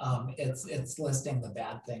 It's listing the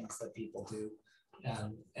bad things that people do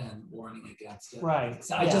and warning against it. Right.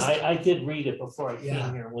 So I did read it before I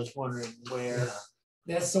came here and was wondering where.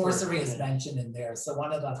 Yeah. The sorcery is mentioned in there. So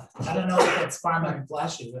one of the, I don't know if it's pharma,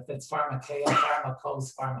 bless you, if it's pharmakeia,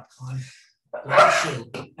 pharmacos, pharmacon, bless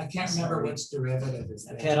you. I can't remember which derivative is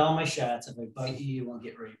there. I've had all my shots. If I bite you, you won't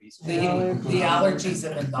get rabies. The allergies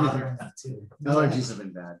have been bothering me too. Allergies have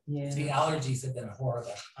been bad. Yeah. The allergies have been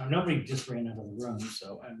horrible. Nobody just ran out of the room,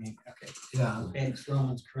 so I mean, okay. Yeah. Acts,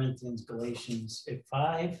 Romans, Corinthians, Galatians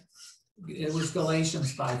 5. It was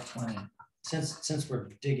Galatians 5:20. Since we're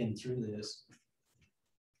digging through this,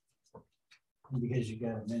 because you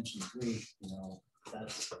got to mention Greek, you know,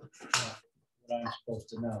 that's what I'm supposed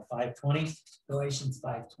to know. 5:20. Galatians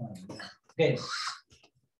 5:20. Okay.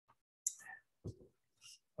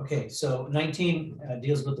 Okay, so 19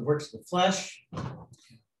 deals with the works of the flesh.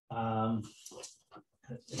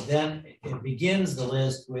 Then it begins the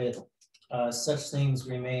list with such things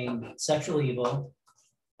remain sexual evil,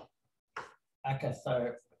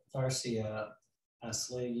 akatharsia,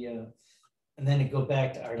 aslagia, and then it go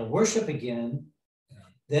back to idol worship again,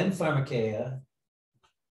 then pharmakeia,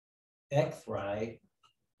 ekthrai,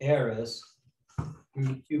 eris,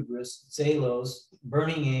 hubris, zelos,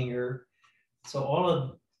 burning anger. So all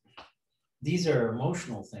of these are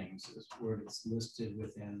emotional things, is where it's listed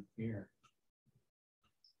within here.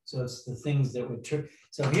 So it's the things that would trip.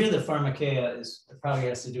 So here the pharmakeia is probably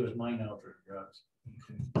has to do with mind-altering drugs.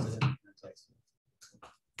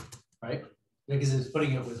 Right? Because it's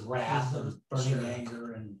putting it with wrath and burning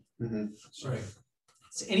anger and right.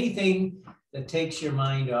 It's anything that takes your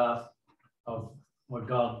mind off of what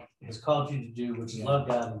God has called you to do, which is love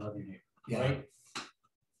God and love your neighbor, right?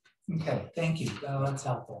 Okay, thank you. That's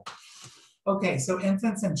helpful. Okay, so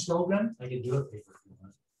infants and children. I could do a paper if you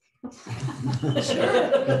want.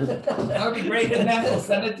 That would be great. And then we'll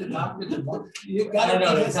send it to Dr. DeMar. You I gotta don't know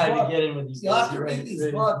read the his time book. to get in with these You'll guys. have to read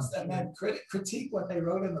these books and then critique what they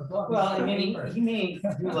wrote in the book. Well, I mean, he may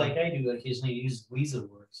do like I do, occasionally use weasel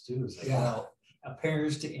words too. It's like, well,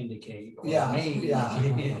 appears to indicate. Or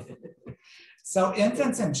may. So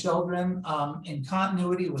infants and children, in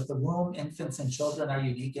continuity with the womb, infants and children are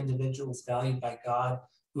unique individuals valued by God,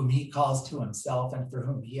 whom he calls to himself and for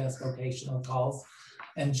whom he has vocational calls.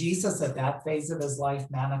 And Jesus at that phase of his life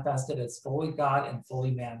manifested as fully God and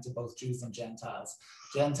fully man to both Jews and Gentiles.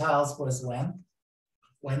 Gentiles was when?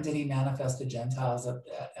 When did he manifest to Gentiles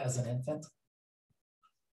as an infant?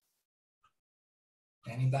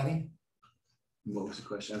 Anybody? What was the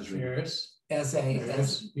question? I was reading. Ferris. As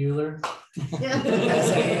Mueller.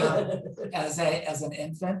 as an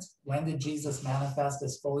infant, when did Jesus manifest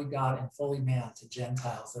as fully God and fully man to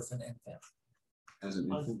Gentiles as an infant? As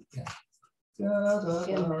an infant? Yeah.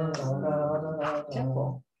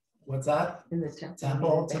 Temple. What's that? In the temple.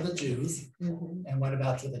 Temple to the Jews. Mhm. And what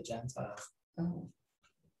about to the Gentiles? Oh.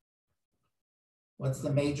 What's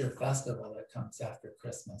the major festival that comes after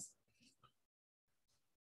Christmas?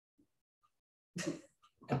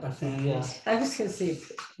 Epiphany. I was gonna say,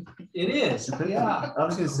 It is. Yeah. I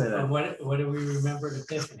was gonna say that. What do we remember at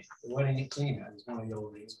Epiphany? The wedding at Cana is one of the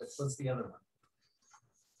old readings, but what's the other one?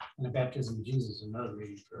 And the baptism of Jesus is another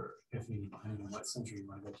reading for Epiphany. I don't know what century you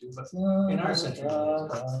want to go to, but in our century. oh,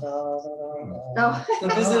 The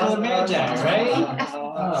visit of the Magi, right?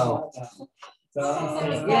 Oh.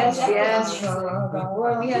 yes.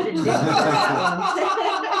 Boy, we had to dig for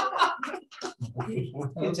that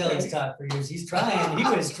You can tell he's taught for years. He's trying. He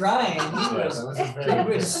was trying. He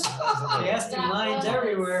was casting lines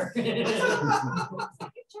everywhere. Get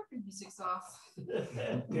your music's off.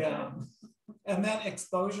 Yeah. And then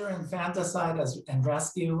exposure, infanticide and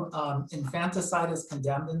rescue. Infanticide is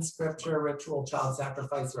condemned in scripture, ritual, child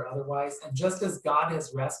sacrifice, or otherwise. And just as God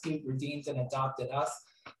has rescued, redeemed, and adopted us,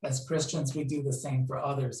 as Christians, we do the same for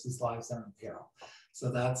others whose lives are in peril.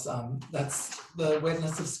 So that's the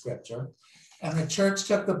witness of scripture. And the church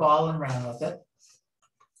took the ball and ran with it.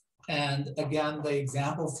 And again, the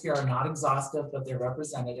examples here are not exhaustive, but they're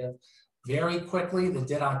representative. Very quickly, the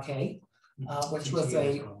Didache, which was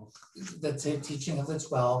the teaching of the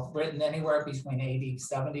 12, written anywhere between 80,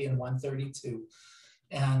 70, and 132.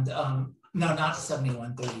 And no, not 70,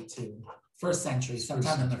 132. First century,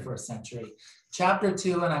 sometime in the first century. Chapter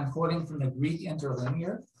 2, and I'm quoting from the Greek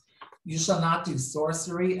interlinear. You shall not do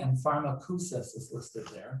sorcery, and pharmaceusis is listed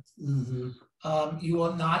there. You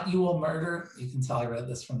will murder, you can tell I read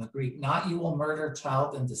this from the Greek, you will murder,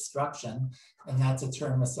 child, and destruction. And that's a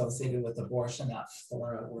term associated with abortion, not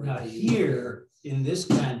for a word. Now here, in this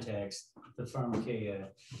context, the pharmakeia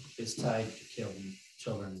is tied to killing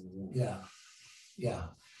children in the womb. Yeah.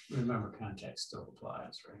 Remember, context still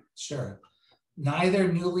applies, right? Sure.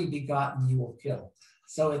 Neither newly begotten you will kill.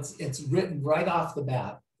 So it's written right off the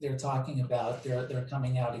bat. They're talking about, they're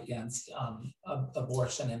coming out against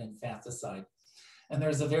abortion and infanticide. And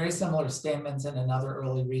there's a very similar statement in another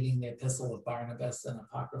early reading, the Epistle of Barnabas, an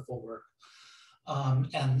apocryphal work,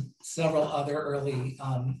 and several other early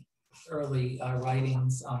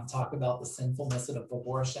writings talk about the sinfulness of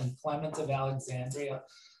abortion. Clement of Alexandria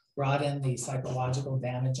brought in the psychological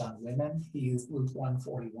damage on women. He used Luke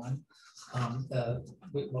 1:41,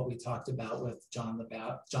 what we talked about with John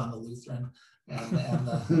the Lutheran. And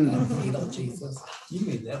the fetal Jesus. You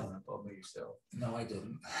made that one up all by yourself. No, I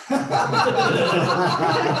didn't.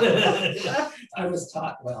 I was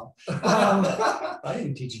taught well. I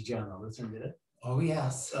didn't teach you John the Lutheran, did I? Oh,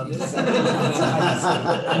 yes. Oh, did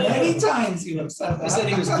Many times you have said that. I said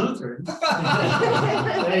he was Lutheran.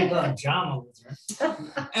 I didn't call him John the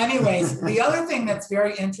Lutheran. Anyways, the other thing that's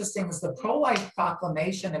very interesting is the pro-life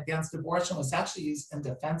proclamation against abortion was actually used in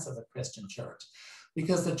defense of the Christian church,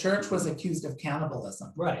 because the church was accused of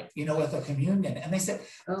cannibalism, right? With a communion. And they said,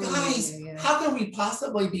 guys, how can we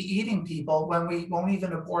possibly be eating people when we won't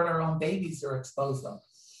even abort our own babies or expose them?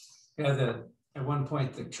 Yeah, at one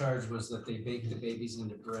point, the charge was that they baked the babies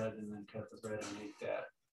into bread and then cut the bread and ate that.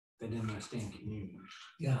 They didn't understand communion.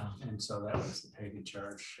 Yeah. And so that was the pagan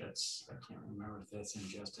charge. I can't remember if that's in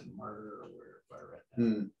Justin Martyr or where I read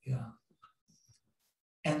that. Yeah.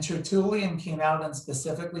 And Tertullian came out and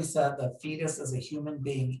specifically said the fetus is a human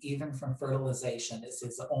being, even from fertilization, is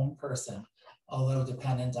his own person, although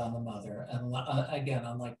dependent on the mother. And again,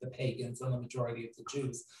 unlike the pagans and the majority of the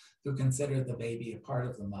Jews who considered the baby a part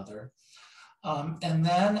of the mother. And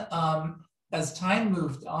then as time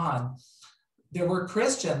moved on, there were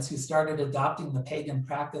Christians who started adopting the pagan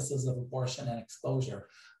practices of abortion and exposure.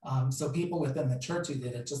 So people within the church who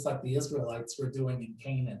did it, just like the Israelites were doing in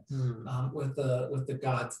Canaan with the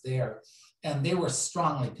gods there. And they were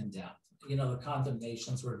strongly condemned. You know, the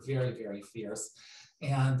condemnations were very, very fierce.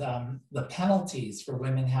 And the penalties for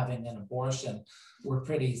women having an abortion were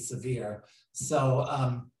pretty severe.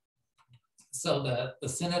 So, the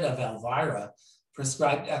Synod of Elvira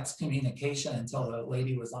prescribed excommunication until the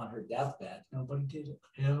lady was on her deathbed. Nobody did it.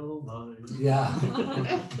 Elvira. Yeah.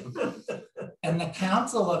 And the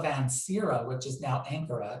Council of Ankara, which is now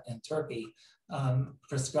Ankara in Turkey,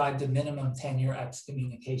 prescribed a minimum 10-year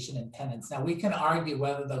excommunication and penance. Now we can argue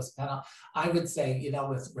whether those penalties, I would say, you know,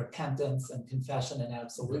 with repentance and confession and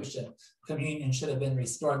absolution, communion should have been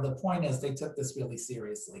restored. The point is they took this really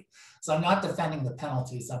seriously. So I'm not defending the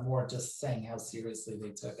penalties, I'm more just saying how seriously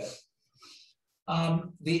they took it.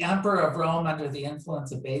 The Emperor of Rome, under the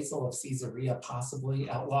influence of Basil of Caesarea, possibly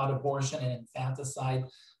outlawed abortion and infanticide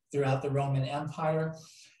throughout the Roman Empire.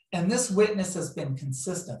 And this witness has been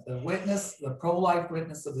consistent. The witness, the pro-life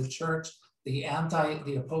witness of the church, the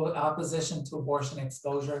opposition to abortion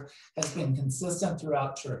exposure has been consistent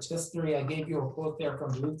throughout church history. I gave you a quote there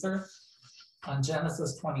from Luther on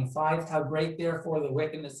Genesis 25, how great therefore the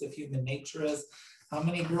wickedness of human nature is, how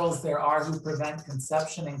many girls there are who prevent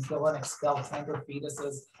conception and kill and expel tender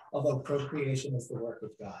fetuses, although procreation is the work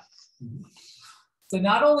of God. So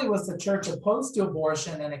not only was the church opposed to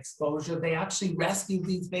abortion and exposure, they actually rescued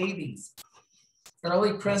these babies.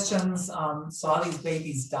 Early Christians saw these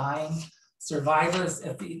babies dying. Survivors,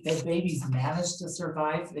 if the babies managed to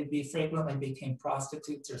survive, they frequently became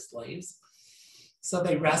prostitutes or slaves. So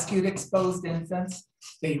they rescued exposed infants,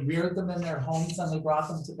 they reared them in their homes, and they brought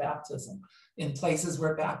them to baptism in places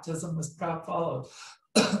where baptism was followed.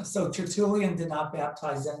 So Tertullian did not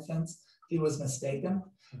baptize infants, he was mistaken.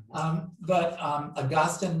 But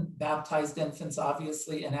Augustine baptized infants,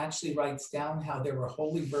 obviously, and actually writes down how there were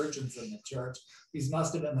holy virgins in the church. These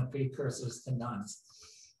must have been the precursors to nuns.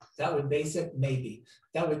 That would basically,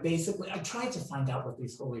 I tried to find out what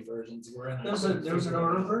these holy virgins were. And There was an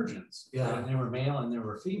order of virgins. Yeah. And they were male and they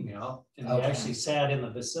were female. And Okay. they actually sat in the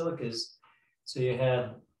basilicas. So you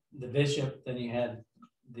had the bishop, then you had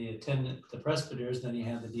the attendant, the presbyters, then you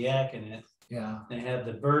had the diaconate, Yeah. then you had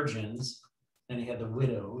the virgins, then you had the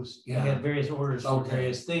widows. Yeah. They had various orders for Okay.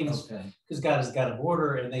 various things Okay. because God has got an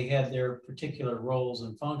order and they had their particular roles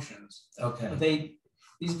and functions. Okay. But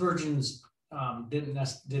these virgins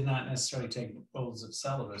did not necessarily take oaths of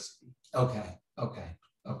celibacy. Okay. Okay.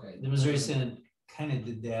 Okay. The Missouri Synod kind of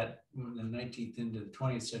did that in the 19th into the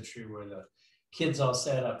 20th century, where the kids all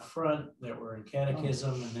sat up front that were in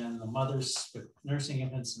catechism, and then the mothers with nursing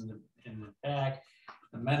infants in the back,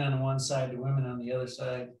 the men on one side, the women on the other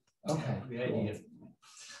side. Okay. The idea.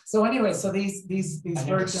 So anyway, so these I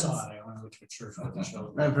never virgins. saw it. I went to a church with the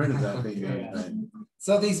children. I've heard of that thing. Yeah. Right.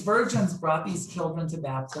 So these virgins brought these children to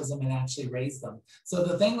baptism and actually raised them. So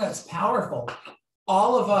the thing that's powerful,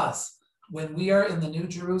 all of us, when we are in the New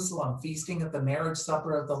Jerusalem feasting at the marriage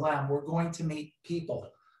supper of the Lamb, we're going to meet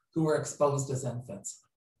people who were exposed as infants.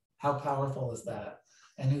 How powerful is that?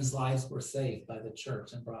 And whose lives were saved by the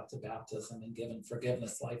church and brought to baptism and given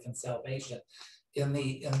forgiveness, life, and salvation in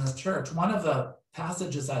the church. One of the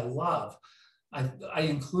passages I love, I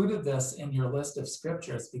included this in your list of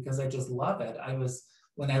scriptures because I just love it.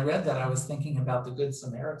 When I read that, I was thinking about the Good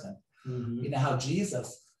Samaritan. Mm-hmm. You know how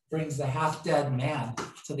Jesus brings the half-dead man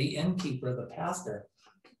to the innkeeper, the pastor,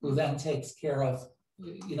 who then takes care of,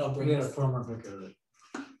 We had a former vicar that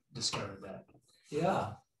discovered that.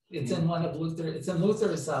 Yeah, it's in one of it's in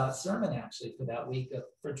Luther's sermon actually for that week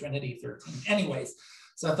for Trinity 13. Anyways,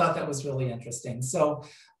 so I thought that was really interesting. So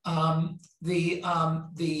so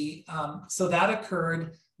that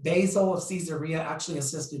occurred. Basil of Caesarea actually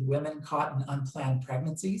assisted women caught in unplanned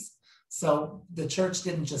pregnancies. So the church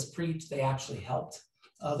didn't just preach, they actually helped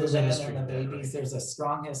the women and the babies. Right? There's a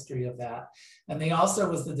strong history of that. And they also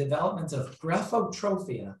was the development of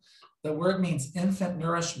grephotrophia. The word means infant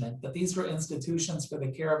nourishment, but these were institutions for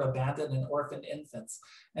the care of abandoned and orphaned infants.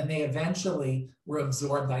 And they eventually were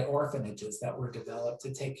absorbed by orphanages that were developed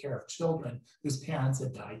to take care of children whose parents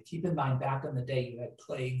had died. Keep in mind, back in the day, you had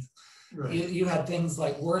plagues. Right. You had things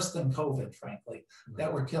like worse than COVID, frankly,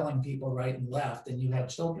 that were killing people right and left. And you had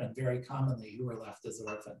children very commonly who were left as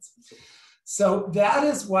orphans. So that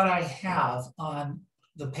is what I have on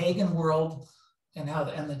the pagan world and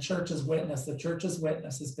the church's witness. The church's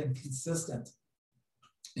witness has been consistent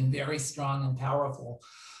and very strong and powerful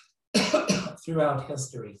throughout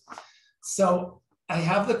history. So I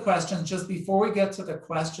have the questions. Just before we get to the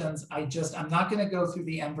questions, I'm not going to go through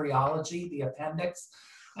the embryology, the appendix.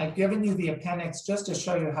 I've given you the appendix just to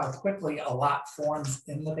show you how quickly a lot forms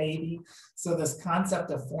in the baby. So this concept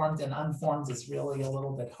of formed and unformed is really a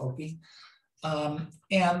little bit hokey.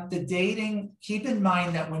 And the dating, keep in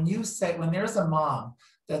mind that when there's a mom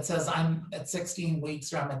that says I'm at 16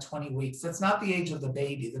 weeks or I'm at 20 weeks, that's not the age of the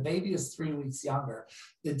baby. The baby is 3 weeks younger.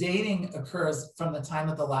 The dating occurs from the time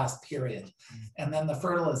of the last period. And then the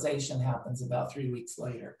fertilization happens about 3 weeks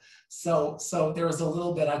later. So there was a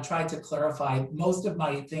little bit, I tried to clarify, most of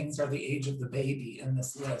my things are the age of the baby in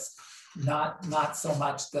this list, not so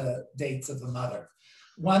much the dates of the mother.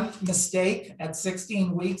 One mistake, at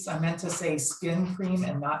 16 weeks, I meant to say skin cream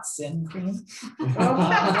and not sin cream.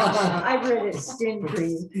 I read it skin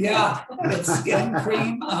cream. Yeah, it's skin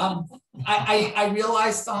cream. I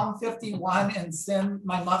realized Psalm 51 and sin,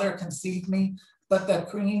 my mother conceived me, but the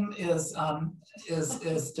cream is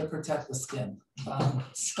to protect the skin.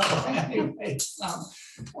 So anyways,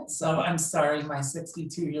 so I'm sorry, my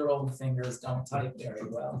 62-year-old fingers don't type very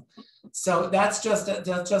well. So that's just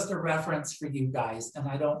a reference for you guys, and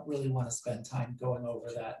I don't really want to spend time going over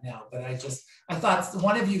that now. But I thought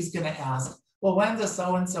one of you is going to ask, well, when does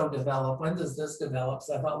so-and-so develop? When does this develop?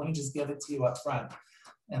 So I thought, let me just give it to you up front,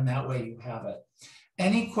 and that way you have it.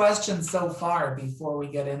 Any questions so far before we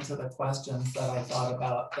get into the questions that I thought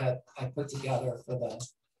about, that I put together for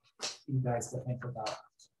you guys to think about?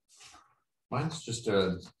 Mine's just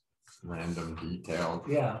a random detail.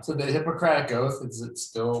 Yeah. So the Hippocratic Oath, does it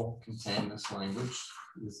still contain this language?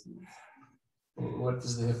 What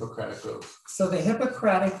is the Hippocratic Oath? So the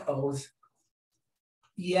Hippocratic Oath,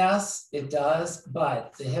 yes, it does,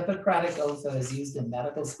 but the Hippocratic Oath that is used in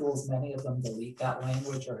medical schools, many of them delete that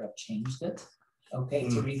language or have changed it, okay,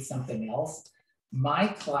 to read something else. My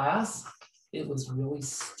class, it was really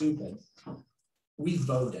stupid. We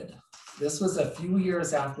voted. This was a few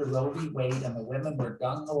years after Roe v. Wade, and the women were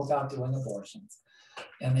gung-ho about doing abortions.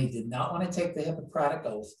 And they did not want to take the Hippocratic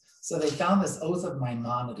Oath. So they found this oath of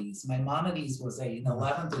Maimonides. Maimonides was an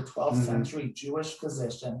 11th or 12th century Jewish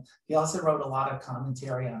physician. He also wrote a lot of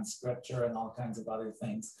commentary on scripture and all kinds of other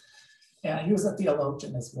things. And he was a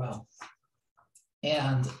theologian as well.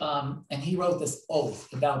 And he wrote this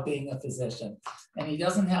oath about being a physician. And he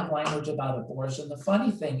doesn't have language about abortion. The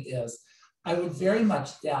funny thing is, I would very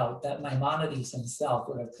much doubt that Maimonides himself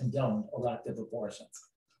would have condoned elective abortions.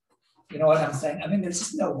 You know what I'm saying? I mean, there's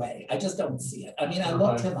just no way. I just don't see it. I mean, I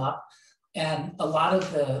looked him up, and a lot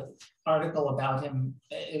of the article about him,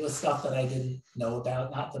 it was stuff that I didn't know about,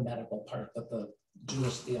 not the medical part, but the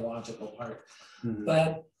Jewish theological part.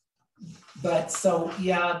 But so,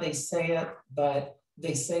 yeah, they say it, but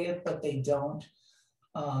they don't,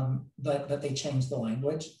 but they change the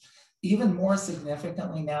language. Even more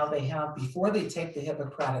significantly now, they have, before they take the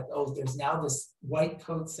Hippocratic Oath, there's now this white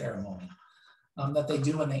coat ceremony that they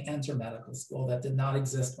do when they enter medical school that did not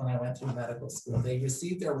exist when I went through medical school. They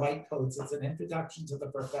receive their white coats as an introduction to the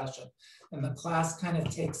profession. And the class kind of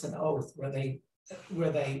takes an oath where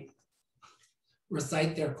they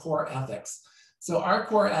recite their core ethics. So our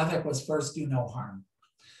core ethic was first do no harm.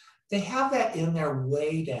 They have that in there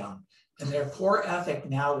way down. And their core ethic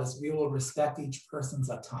now is we will respect each person's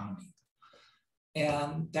autonomy.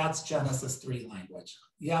 And that's Genesis 3 language.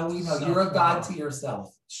 Yeah, we know you're a God to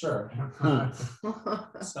yourself. Sure.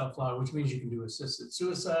 Self-law, which means you can do assisted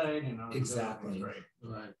suicide, Exactly.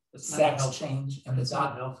 Right. Sex change. And it's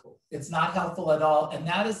not helpful. It's not helpful at all. And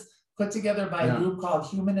that is put together by a group called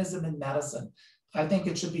Humanism in Medicine. I think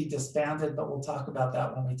it should be disbanded, but we'll talk about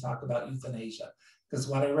that when we talk about euthanasia. Because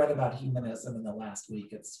what I read about humanism in the last week,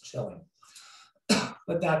 it's chilling.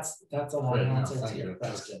 But that's a long answer to your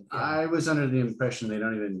question. Yeah. I was under the impression they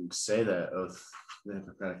don't even say that oath, the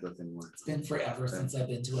Hippocratic Oath anymore. It's been forever since I've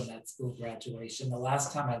been to a med school graduation. The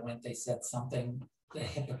last time I went, they said something, the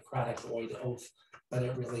Hippocratic Oath, but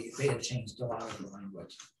they had changed a lot of the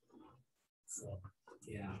language. So,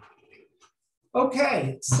 yeah.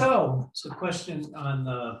 Okay, so question on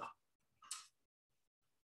the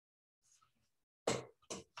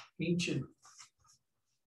ancient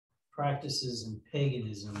practices in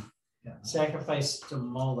paganism, sacrifice to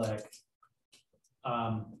Molech.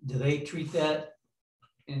 Do they treat that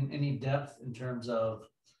in any depth in terms of,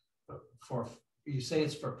 for you say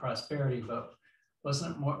it's for prosperity, but was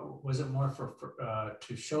it more for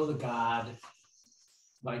to show the god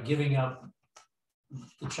by giving up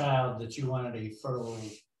the child that you wanted a fertile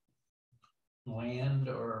land,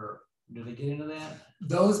 or Do they get into that?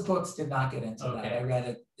 Those books did not get into that. Okay. I read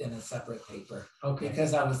it in a separate paper Okay.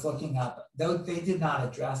 because I was looking up, though they did not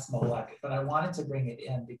address Molech, but I wanted to bring it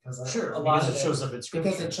in because Sure, a lot because of it shows up in scripture.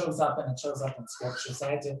 because it shows up and it shows up in scripture.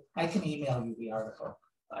 So I can email you the article.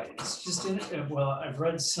 It's just, well, I've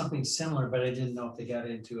read something similar, but I didn't know if they got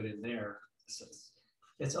into it in there. So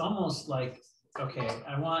it's almost like, okay,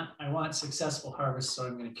 I want successful harvest, so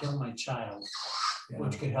I'm gonna kill my child,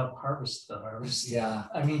 which could help harvest the harvest. Yeah.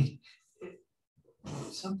 I mean,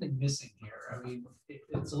 something missing here. I mean,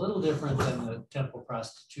 it's a little different than the temple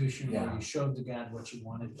prostitution where you showed to God what you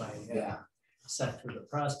wanted by sex with a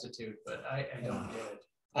prostitute, but I don't get it.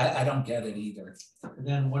 I don't get it either. And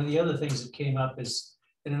then one of the other things that came up is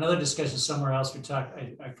in another discussion somewhere else,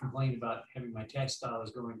 I complained about having my tax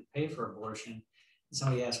dollars going to pay for abortion. And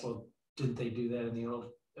somebody asked, well, didn't they do that in the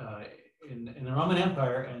old, in the Roman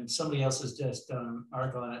Empire? And somebody else has just done an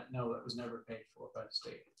article on it. No, it was never paid for by the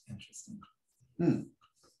state. Interesting.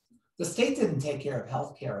 The state didn't take care of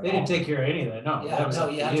healthcare. They didn't take care of any of that. No, Yeah, that was no,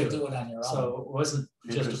 up you to had to do it on your own. So it wasn't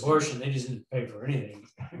just abortion. They just didn't pay for anything.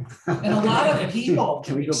 And a lot of people,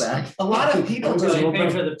 Can we go back? a lot of people, So they do-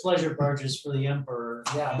 paid for the pleasure barges for the emperor.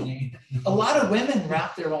 Yeah. And they- a lot of women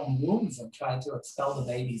wrapped their own wombs and tried to expel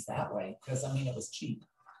the babies that way, because I mean, it was cheap,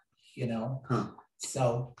 you know? Huh.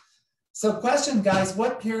 So question, guys,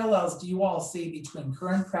 what parallels do you all see between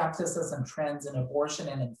current practices and trends in abortion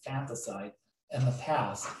and infanticide in the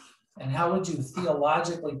past? And how would you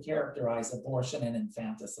theologically characterize abortion and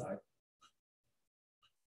infanticide?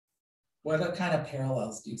 What kind of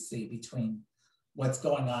parallels do you see between what's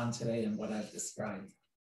going on today and what I've described?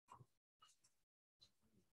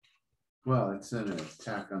 Well, it's an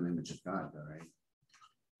attack on the image of God, though, right?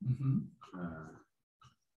 Mm-hmm.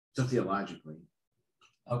 So theologically.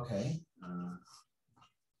 Okay. I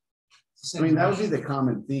mean, that would be the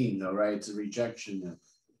common theme, though, right? It's a rejection of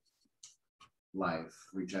life,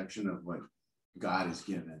 rejection of what God has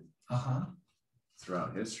given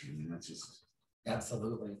throughout history. I mean, that's just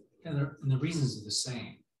Absolutely. And the reasons are the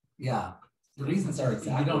same. Yeah. The reasons are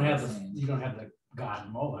exactly You don't have the the same. you don't have the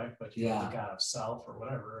God Moloch, but you have Yeah. the God of self or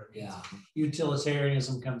whatever. Yeah,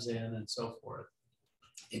 Utilitarianism comes in and so forth.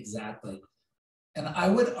 exactly. And I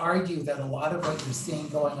would argue that a lot of what you're seeing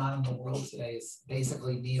going on in the world today is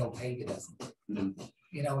basically neo-paganism. Mhm.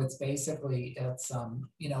 You know, it's basically,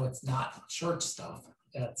 you know, it's not church stuff.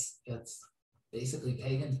 It's basically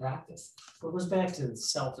pagan practice. It goes back to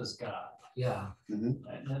self as God. Yeah. And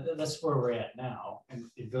that's where we're at now.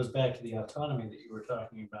 And it goes back to the autonomy that you were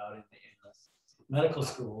talking about in the medical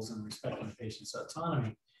schools and respecting the patient's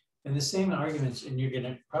autonomy. And the same arguments, and you're going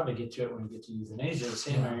to probably get to it when we get to euthanasia, the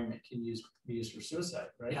same argument can be used for suicide,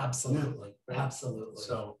 right? Absolutely. Right. Absolutely.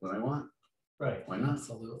 So, what I want. right. Why not?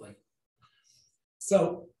 Absolutely.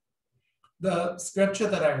 So the scripture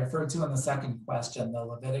that I referred to in the second question, the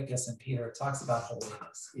Leviticus and Peter, talks about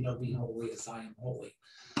holiness, you know, be holy as I am holy.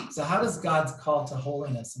 So how does God's call to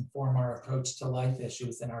holiness inform our approach to life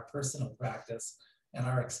issues in our personal practice and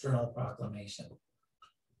our external proclamation?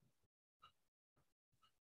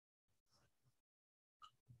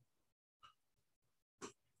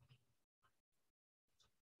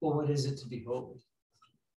 Well, what is it to be holy?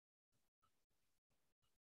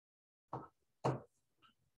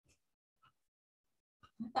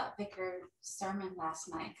 I thought Vicar's sermon last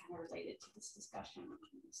night kind of related to this discussion.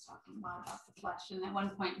 He was talking a lot about the flesh. And at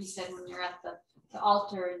one point he said, when you're at the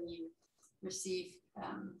altar and you receive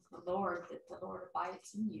the Lord, that the Lord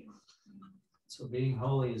abides in you. So being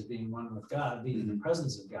holy is being one with God, being in the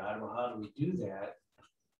presence of God. Well, how do we do that?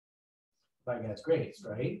 By God's grace,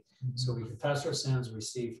 right? So we confess our sins,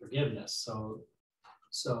 receive forgiveness. So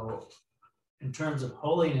in terms of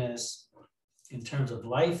holiness, in terms of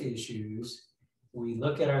life issues, we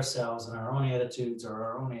look at ourselves and our own attitudes or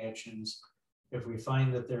our own actions. If we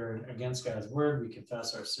find that they're against God's word, we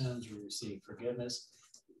confess our sins, we receive forgiveness.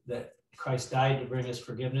 That Christ died to bring us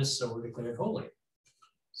forgiveness, so we're declared holy.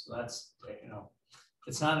 So that's, you know,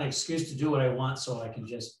 it's not an excuse to do what I want so I can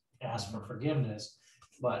just ask for forgiveness.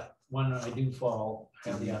 But when I do fall, I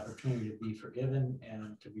have the opportunity to be forgiven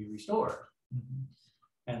and to be restored.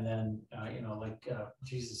 And then, you know, like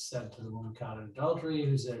Jesus said to the woman caught in adultery,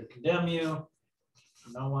 who's there to condemn you?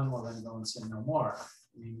 No one will then go and sin no more.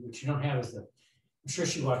 I mean, what you don't have is I'm sure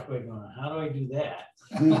she walked away going, how do I do that?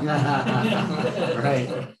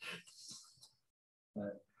 Right.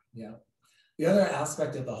 But yeah. The other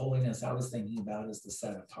aspect of the holiness I was thinking about is the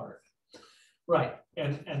set apart. Right.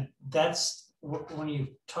 And that's when you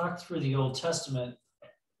talk through the Old Testament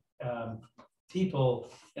people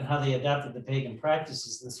and how they adopted the pagan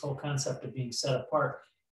practices, this whole concept of being set apart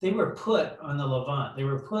they were put on the Levant. They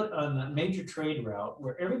were put on the major trade route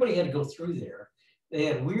where everybody had to go through there. They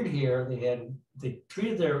had weird hair. They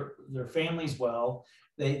treated their families well.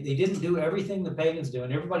 They didn't do everything the pagans do,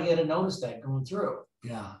 and everybody had to notice that going through.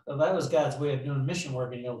 Yeah. So that was God's way of doing mission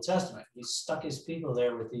work in the Old Testament. He stuck his people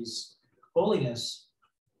there with these holiness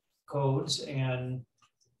codes, and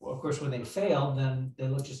well, of course, when they failed, then they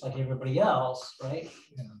looked just like everybody else, right?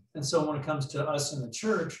 Yeah. And so when it comes to us in the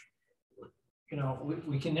church, you know,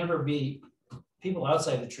 we can never be, people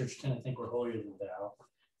outside the church tend to think we're holier than thou,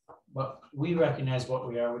 but we recognize what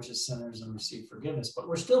we are, which is sinners, and receive forgiveness. But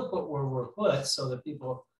we're still put where we're put so that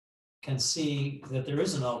people can see that there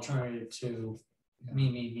is an alternative to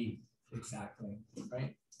me. Exactly.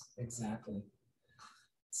 Right? Exactly.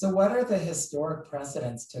 So what are the historic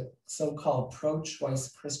precedents to so-called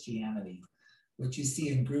pro-choice Christianity, which you see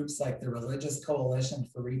in groups like the Religious Coalition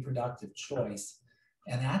for Reproductive Choice?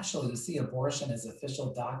 And actually you see abortion as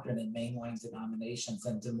official doctrine in mainline denominations,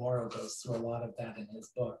 and DeMoro goes through a lot of that in his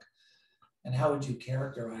book. And how would you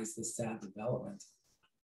characterize this sad development?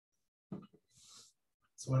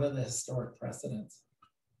 So what are the historic precedents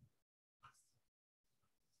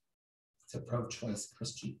to pro-choice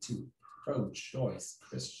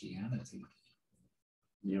Christianity?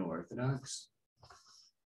 Neo-Orthodox,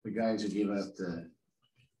 the guys who gave up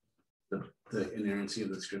the inerrancy of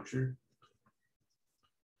the scripture.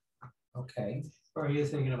 Okay. Or are you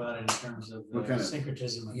thinking about it in terms of What kind of-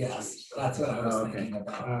 syncretism? Of Yes, that's what I was Oh, okay. thinking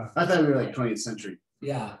about. I thought we were like 20th century.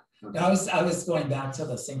 Yeah. Okay. No, I was going back to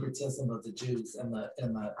the syncretism of the Jews in the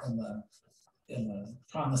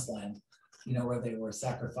Promised Land, you know, where they were A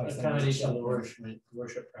sacrificing. combination of the children.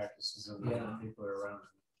 worship practices of the Yeah. people around.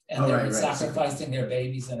 And Oh, they right, were right. sacrificing their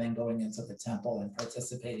babies and then going into the temple and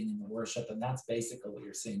participating in the worship. And that's basically what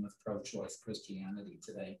you're seeing with pro-choice Christianity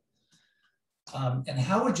today. And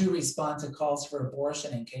how would you respond to calls for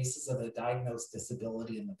abortion in cases of a diagnosed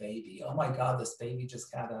disability in the baby? Oh my God, this baby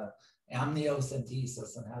just had a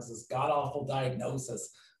amniocentesis and has this god-awful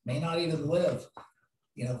diagnosis, may not even live,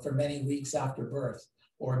 you know, for many weeks after birth,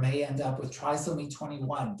 or may end up with trisomy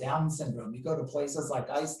 21, Down syndrome. You go to places like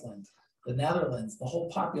Iceland, the Netherlands, the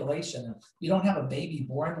whole population, you don't have a baby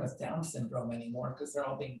born with Down syndrome anymore because they're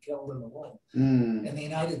all being killed in the womb. In the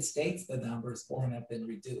United States, the numbers born have been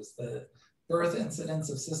reduced. The birth incidence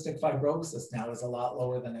of cystic fibrosis now is a lot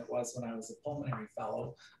lower than it was when I was a pulmonary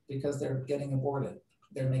fellow, because they're getting aborted.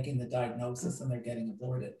 They're making the diagnosis and they're getting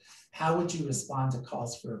aborted. How would you respond to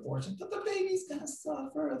calls for abortion? But the baby's gonna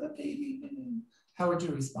suffer, the baby. How would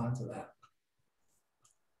you respond to that?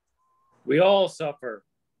 We all suffer.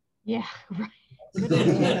 Yeah,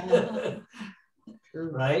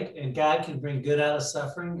 Right, and God can bring good out of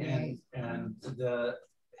suffering, and the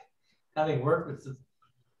having worked with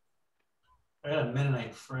I got a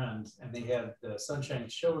Mennonite friend, and they have the Sunshine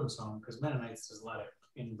Children's Home, because Mennonites, there's a lot of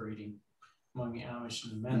inbreeding among the Amish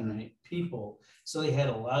and the Mennonite people. So they had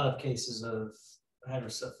a lot of cases of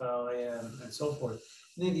hydrocephalia and so forth.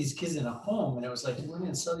 And they had these kids in a home, and it was like, you went in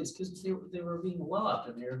and saw these kids, they were being loved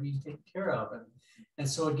and they were being taken care of. And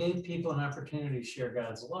so it gave people an opportunity to share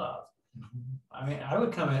God's love. I mean, I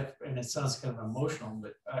would come at it, and it sounds kind of emotional,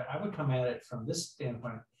 but I would come at it from this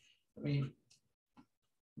standpoint. I mean,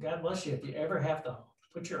 God bless you if you ever have to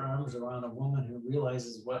put your arms around a woman who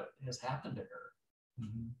realizes what has happened to her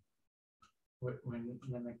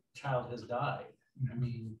when the child has died. I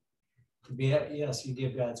mean, to be, yes, you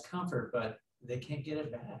give God's comfort, but they can't get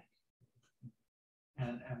it back.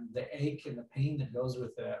 And the ache and the pain that goes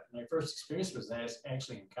with that. My first experience was that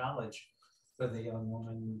actually in college with a young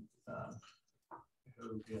woman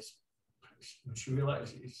who just, when she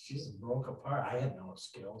realized she just broke apart. I had no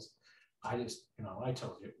skills. I just, you know, I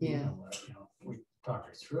told you, Yeah. you know, we talked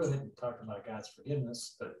her through it and talked about God's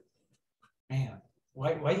forgiveness, but man,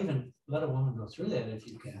 why even let a woman go through that if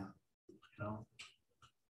you can, you know?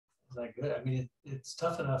 Is that good? I mean, it's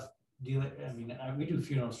tough enough dealing. I mean, we do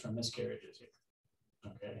funerals for miscarriages here.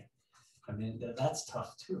 Okay, I mean that's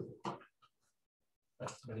tough too.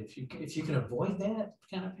 But if you can avoid that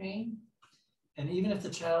kind of pain, and even if the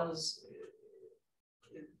child is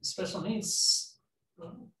special needs,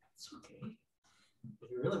 well, it's okay. If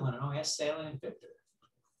you really want to know, ask Sally and Victor.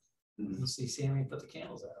 You see Sammy put the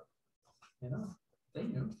candles out. You know, they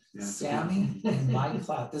knew. Yeah. Sammy in my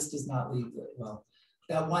class, this does not leave the, well,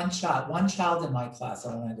 that one child in my class,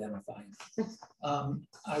 I won't identify him.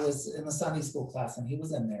 I was in the Sunday school class and he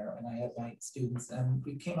was in there, and I had my students, and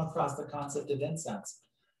we came across the concept of incense.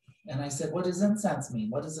 And I said, what does incense mean?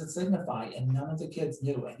 What does it signify? And none of the kids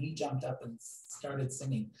knew. And he jumped up and started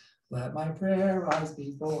singing, let my prayer rise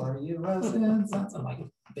before you as incense. I'm like,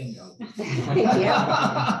 bingo.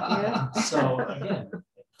 Yeah. So again,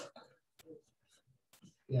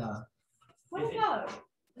 Yeah. What about,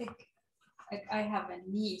 like, I have a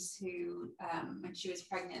niece who, when she was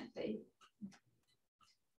pregnant, they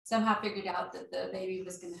somehow figured out that the baby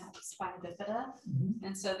was gonna have spina bifida. Mhm.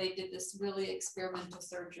 And so they did this really experimental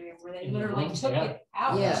surgery where they In the literally womb, took yeah. it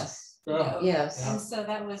out. Yes, you know, yes. And so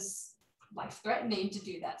that was life-threatening to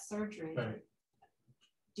do that surgery. Right.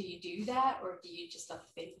 Do you do that, or do you just let the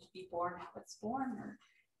baby be born how it's born, or?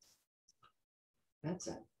 That's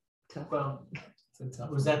a tough. Well, It's a tough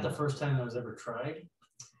was that one. the first time that was ever tried?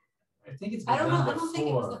 I think it's I been don't know, done I don't think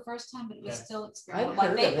it was before. the first time, but it was Yeah. still experimental. I've Like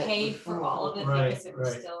heard they of it paid for before. all of it Right, because it was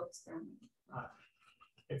right. still experimental.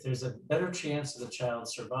 If there's a better chance of the child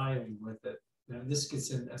surviving with it, and this gets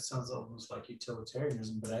in, it sounds almost like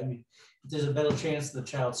utilitarianism, but I mean, if there's a better chance of the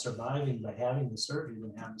child surviving by having the surgery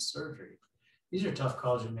than having the surgery. These are tough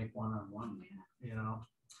calls you make one-on-one, you know?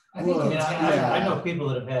 I think Well, I mean, yeah. I know people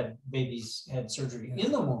that have had babies, had surgery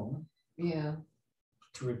in the womb Yeah,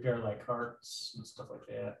 to repair like hearts and stuff like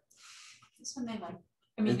that. This one they like,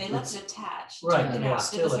 I mean, they left It's- it attached. Right, took it yeah, out, did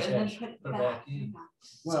still the surgery, and then attached, put it put it back, back in. you know.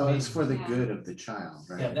 Well, it's for the Yeah. good of the child,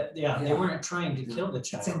 right? Yeah, they Yeah. weren't trying to kill the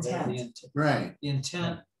child. intent. Right. The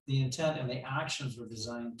intent and the actions were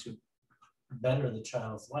designed to better the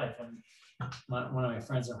child's life. And one of my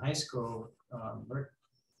friends in high school, Rick,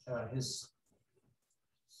 his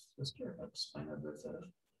sister had spina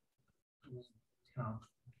bifida. You know,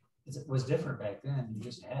 it was different back then. You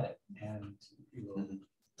just had it, and you were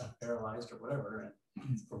paralyzed or whatever,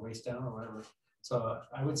 and or waist down or whatever. So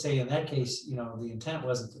I would say in that case, you know, the intent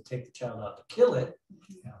wasn't to take the child out to kill it,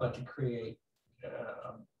 but to create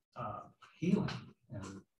healing.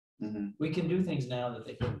 And Mhm. we can do things now that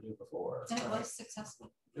they couldn't do before. And it right? was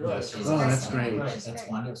successful. Right. She's Oh, that's great. great. She's That's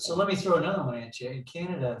great. wonderful. So let me throw another one at you. In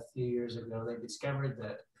Canada, a few years ago, they discovered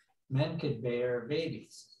that men could bear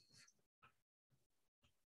babies.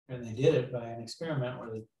 And they did it by an experiment where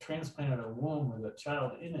they transplanted a womb with a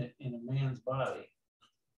child in it in a man's body,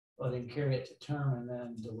 let him carry it to term and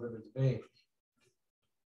then deliver the baby.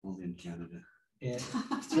 Only in Canada. And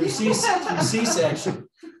through C-section.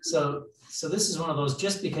 So this is one of those,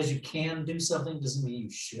 just because you can do something doesn't mean you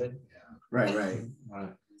should. Right, right.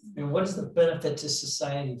 And what is the benefit to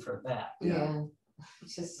society for that? yeah.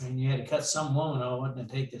 It's just, I mean, you had to cut some woman, oh, wouldn't it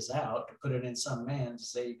take this out to put it in some man to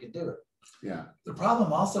say you could do it. Yeah. The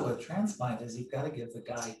problem also with transplant is you've got to give the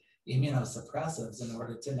guy immunosuppressives in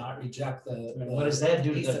order to not reject the. And what does that do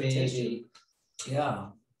to piece the of baby? tissue. Yeah.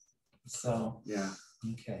 So, Yeah.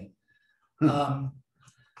 okay. Yeah,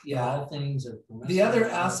 Yeah, things are. the other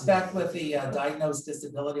aspect with the diagnosed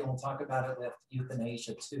disability, and we'll talk about it with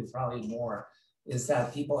euthanasia too, probably more, is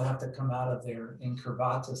that people have to come out of their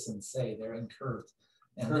incurvatus and say they're incurved.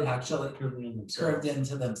 And they actually curved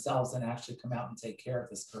into themselves and actually come out and take care of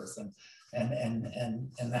this person. And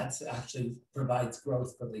that's actually provides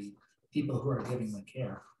growth for the people who are giving the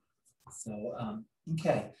care. So,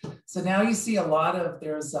 okay. So now you see a lot of,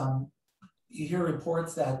 you hear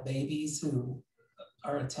reports that babies who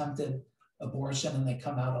are attempted abortion and they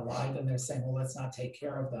come out alive and they're saying, well, let's not take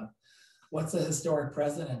care of them. What's the historic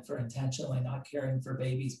precedent for intentionally not caring for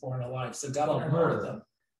babies born alive? So Governor Northam.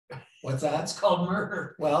 What's that? That's called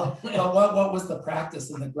murder. Well, but what was the practice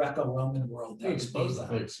in the Greco-Roman world? That would be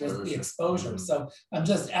Exposure. the exposure. So I'm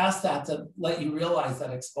just asked that to let you realize that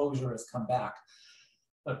exposure has come back.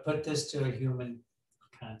 But put this to a human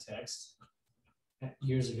context.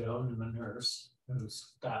 Years ago, a nurse who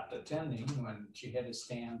stopped attending when she had to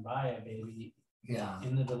stand by a baby Yeah.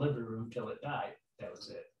 in the delivery room till it died. That was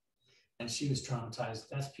it. And she was traumatized.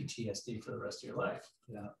 That's PTSD for the rest of your life.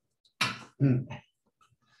 Yeah.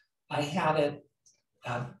 I had it,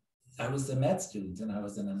 I was a med student and I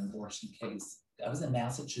was in an abortion case. I was in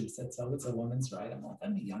Massachusetts, so it's a woman's right.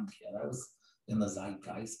 I'm a young kid. I was in the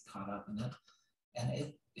zeitgeist, caught up in it.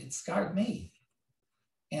 And it scarred me.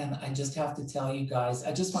 And I just have to tell you guys,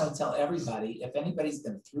 I just want to tell everybody, if anybody's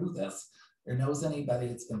been through this or knows anybody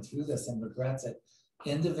that's been through this and regrets it,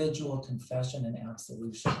 individual confession and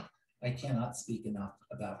absolution. I cannot speak enough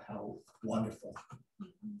about how wonderful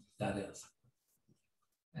that is.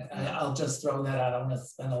 I'll just throw that out. I don't want to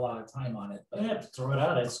spend a lot of time on it. You have to throw it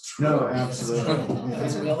out. It's true. No, It's absolutely. true.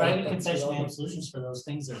 It's really- Writing it's confession really- absolutions for those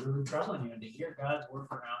things that are really troubling you, and to hear God's word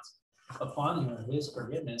pronounced upon you and His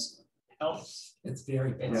forgiveness helps. It's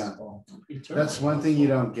very peaceful. eternally. That's one thing you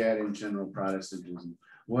don't get in general Protestantism.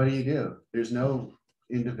 What do? There's no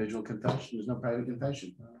individual confession. There's no private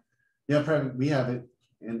confession. Yeah, private, we have it,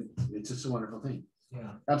 and it's just a wonderful thing.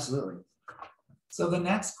 Yeah. Absolutely. So the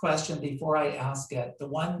next question before I ask it, the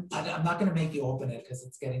one, I'm not going to make you open it because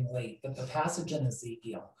it's getting late, but the passage in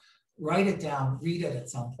Ezekiel, write it down, read it at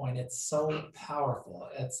some point. It's so powerful.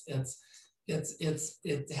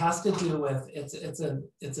 it has to do with,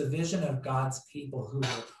 it's a vision of God's people who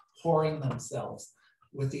are whoring themselves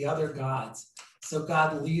with the other gods. So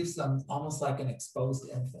God leaves them almost like an exposed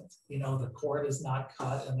infant. You know, the cord is not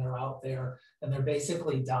cut and they're out there and they're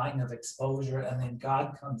basically dying of exposure. And then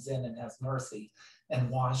God comes in and has mercy and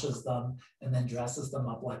washes them and then dresses them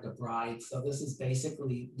up like a bride. So this is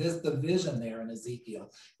basically the vision there in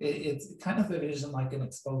Ezekiel. It's kind of a vision like an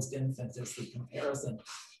exposed infant is the comparison,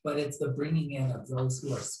 but it's the bringing in of those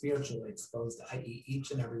who are spiritually exposed, i.e.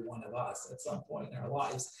 each and every one of us at some point in our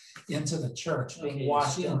lives, into the church, being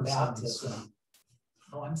washed in baptism.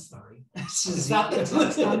 Oh, I'm sorry. Is that the text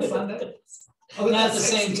on Sunday? Oh, not the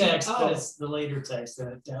same 16? text, Oh. but it's the later text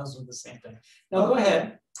that it deals with the same thing. No, go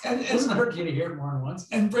ahead. And, It doesn't hurt you to hear it more than once.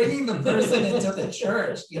 and bringing the person into the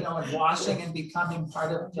church, you know, and washing and becoming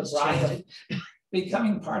part of the Just bride change of,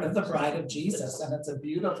 becoming part of the bride of Jesus. And it's a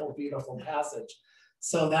beautiful, beautiful passage.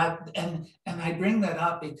 So that, and I bring that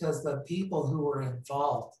up because the people who were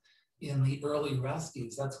involved in the early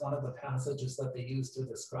rescues, that's one of the passages that they used to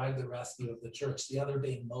describe the rescue of the church, the other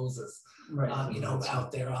being Moses, Right. you know,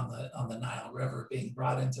 out there on the Nile River being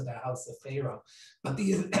brought into the house of Pharaoh. But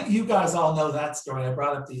you guys all know that story. I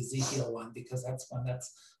brought up the Ezekiel one because that's one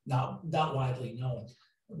that's not widely known,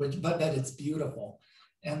 but that it's beautiful.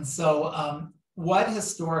 And so what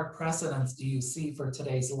historic precedents do you see for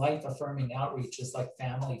today's life-affirming outreaches like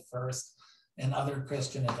Family First and other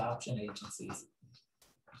Christian adoption agencies?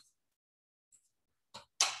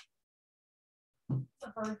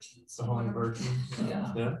 The virgins. The Holy Virgin.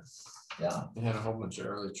 Yeah. Yeah. Yeah. They had a whole bunch of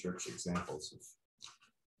early church examples of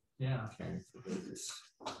Yeah. caring for babies.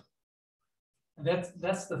 And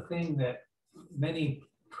that's the thing that many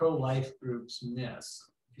pro-life groups miss.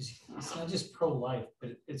 It's not just pro-life,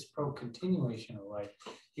 but it's pro-continuation of life.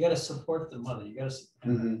 You got to support the mother. You got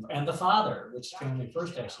to and the father, which Family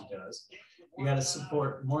First actually does. You got to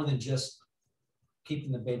support more than just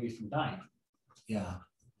keeping the baby from dying. Yeah.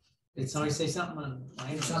 Did somebody say something on?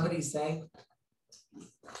 Did somebody say?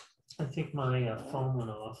 I think my phone went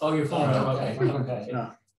off. Oh, your phone. Oh, Okay. okay. Okay.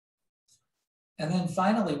 Yeah. And then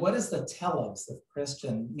finally, what is the telos of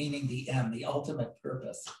Christian, meaning the end, the ultimate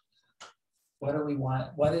purpose? What do we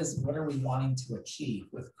want? What are we wanting to achieve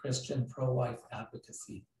with Christian pro-life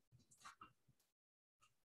advocacy?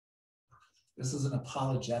 This is an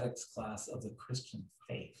apologetics class of the Christian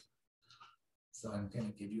faith. So I'm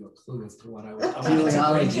going to give you a clue as to what I wanted to bring this.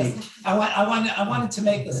 I wanted to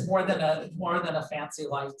make this more than a fancy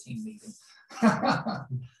life team meeting.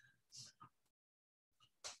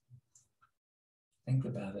 Think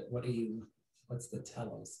about it. What's the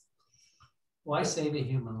telos? Why save a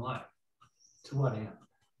human life? To what end?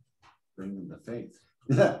 Bring them to faith.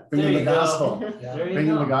 There Bring them you the go. gospel. Yeah. There you Bring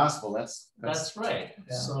them the go. gospel. That's That's right.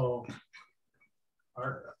 Yeah. So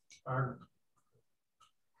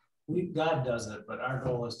God does it, but our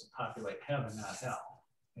goal is to populate heaven, not hell.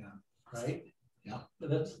 Yeah. Right? Yeah.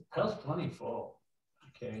 But hell's plenty full.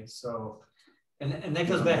 Okay. So and that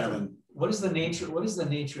goes back to what is the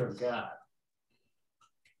nature of God?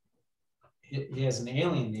 He has an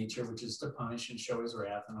alien nature, which is to punish and show his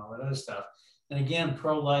wrath and all that other stuff. And again,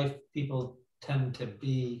 pro-life people tend to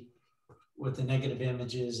be with the negative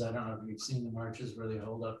images. I don't know if you've seen the marches where they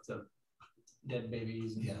hold up the dead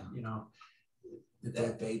babies and, you know. The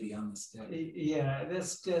dead baby on the stick. Yeah,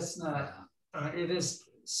 that's just not, it is,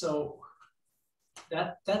 so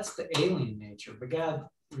that's the alien nature, but God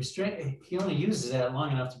he only uses that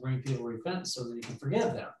long enough to bring people to repentance so that he can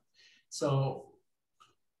forgive them. So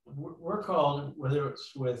we're called, whether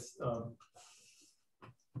it's with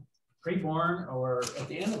preborn or at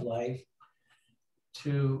the end of life,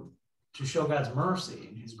 to show God's mercy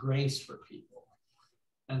and his grace for people.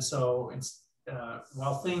 And so it's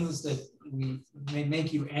while things that may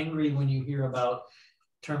make you angry when you hear about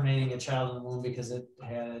terminating a child in the womb because it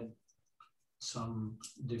had some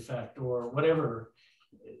defect or whatever,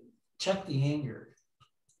 check the anger.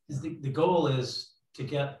 The goal is to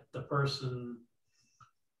get the person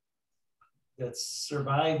that's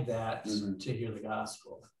survived that to hear the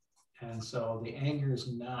gospel. And so the anger is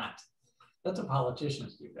not, let the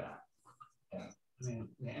politicians do that. Yeah. I mean,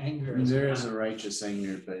 the anger is there is a righteous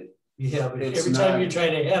anger, but yeah, but it's every time you try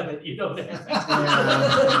to have it, you don't have it.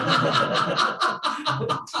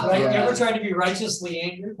 Right? Yeah. You ever try to be righteously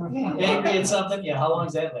angry at something? Yeah, how long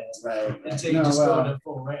does that last? right. Until you just go into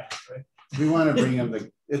full wrath, right? We want to bring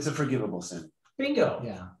them it's a forgivable sin. Bingo.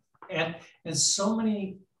 Yeah. And so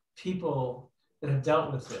many people that have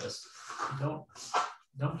dealt with this don't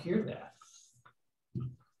hear that.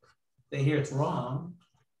 They hear it's wrong.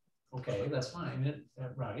 Okay, that's fine.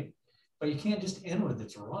 Right. But you can't just end with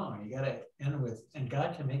it's wrong. You got to end with, and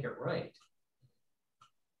God can make it right.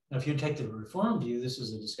 Now, if you take the Reformed view, this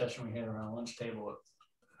is a discussion we had around lunch table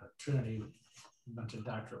at Trinity, a bunch of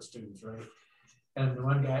doctoral students, right? And the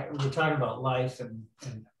one guy, we were talking about life and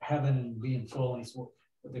heaven and being full. And he's,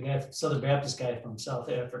 the guy, Southern Baptist guy from South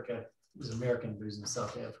Africa, is American, but he's in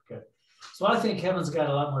South Africa. So I think heaven's got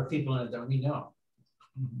a lot more people in it than we know.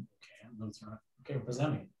 Okay, I'm Lutheran. Okay, what does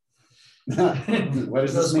that mean? What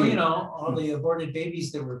does this Because, mean? you know, all the aborted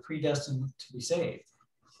babies that were predestined to be saved.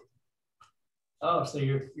 Oh, so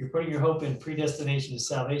you're putting your hope in predestination to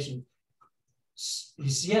salvation.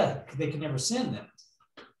 Yeah, they can never sin then.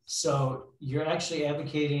 So you're actually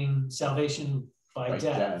advocating salvation by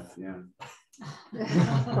death. Yeah.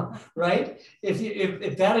 Right?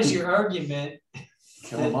 If that is your argument,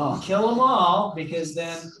 Kill them all. Kill them all, because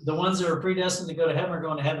then the ones that are predestined to go to heaven are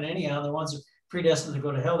going to heaven anyhow. And the ones that are predestined to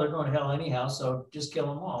go to hell, they're going to hell anyhow. So just kill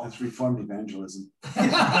them all. That's Reformed evangelism.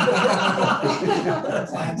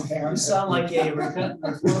 Transparent. You sound like a repentant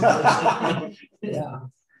reformer. Yeah.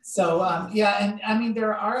 So, yeah, and I mean,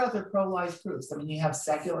 there are other pro-life groups. I mean, you have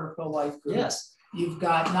secular pro-life groups. Yes. You've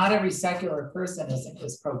got, not every secular person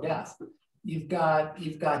is pro-death. You've got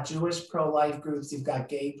Jewish pro-life groups, you've got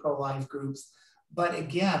gay pro-life groups. But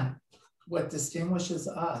again, what distinguishes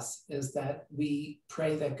us is that we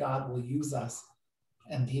pray that God will use us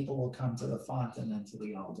and people will come to the font and then to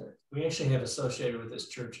the altar. We actually have associated with this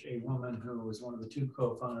church a woman who was one of the two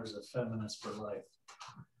co-founders of Feminists for Life.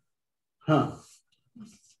 Huh.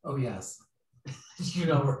 Oh, yes. You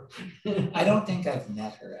know her. I don't think I've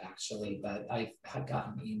met her actually, but I had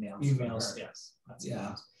gotten emails. from Emails, her. yes. That's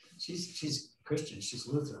Yeah. She's Christian, she's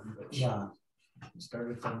Lutheran, but she Yeah.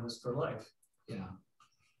 started Feminists for Life. Yeah.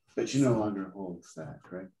 But she no longer holds that,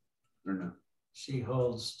 correct? Or no? She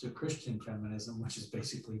holds to Christian feminism, which is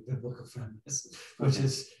basically biblical feminism, which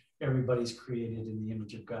is everybody's created in the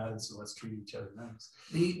image of God, so let's treat each other nice.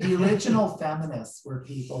 The original feminists were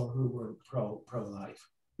people who were pro-life.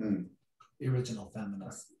 Hmm. The original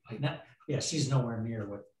feminists. Like, Yeah, she's nowhere near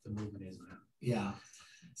what the movement is now. yeah.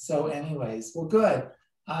 So anyways, well, good.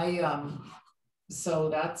 So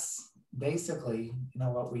that's basically,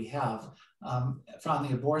 what we have from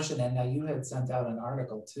the abortion end. Now you had sent out an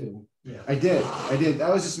article too. Yeah. I did. That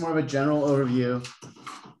was just more of a general overview,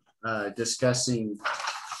 discussing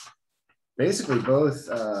basically both.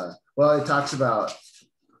 Well, it talks about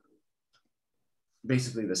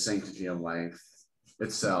basically the sanctity of life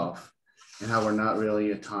itself and how we're not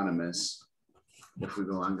really autonomous. If we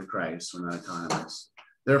belong to Christ, we're not autonomous.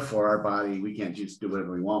 Therefore, our body, we can't just do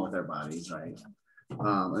whatever we want with our bodies, right?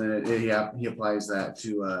 And he applies that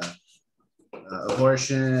to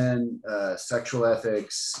abortion, sexual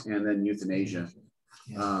ethics, and then euthanasia.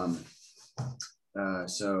 Yeah.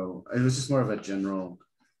 So it was just more of a general.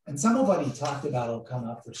 And some of what he talked about will come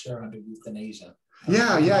up for sure under euthanasia.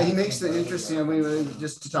 Yeah, he makes the interesting. I mean,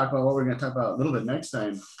 just to talk about what we're going to talk about a little bit next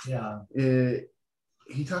time. Yeah.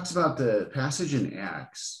 He talks about the passage in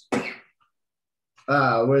Acts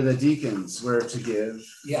where the deacons were to give.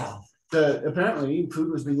 Yeah. Apparently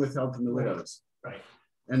food was being withheld from the widows. Right.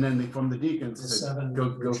 And then from the deacons, The said, seven go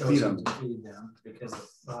were feed chosen them. to feed them because the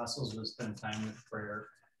apostles would spend time with prayer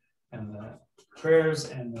and the prayers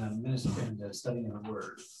and the ministry and the studying of the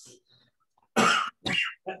word.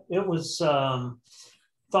 It was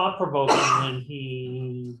thought-provoking when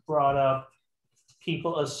he brought up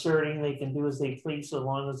people asserting they can do as they please so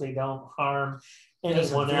long as they don't harm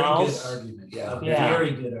anyone else. Good argument. Yeah. Yeah.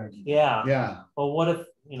 Very good argument. Yeah. Yeah. Well, what if,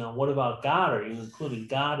 what about God? Are you including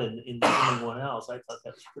God in anyone else? I thought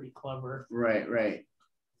that was pretty clever. Right.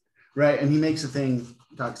 And he makes a thing,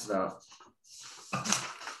 talks about,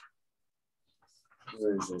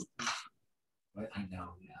 where is it? I know,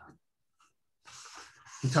 yeah.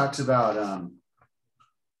 He talks about,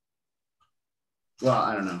 well,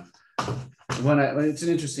 I don't know. When it's an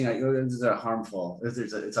interesting, it's a harmful,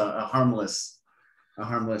 it's a harmless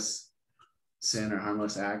sin or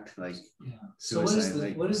harmless act, like suicide.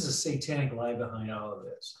 So what is the satanic lie behind all of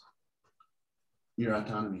this? Your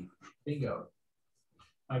autonomy. Bingo.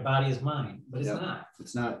 My body is mine, but it's Yep. not.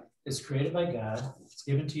 It's not. It's created by God. It's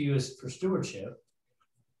given to you for stewardship.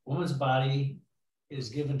 Woman's body is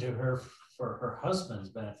given to her for her husband's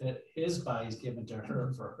benefit. His body is given to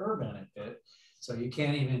her for her benefit. So you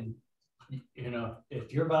can't even,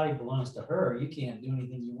 if your body belongs to her, you can't do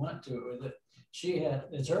anything you want to it with it.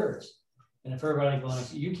 It's hers. And if her body belongs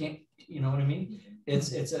to you, you can't, you know what I mean? And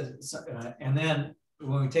then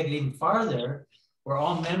when we take it even farther, we're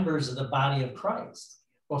all members of the body of Christ.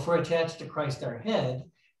 Well, if we're attached to Christ, our head,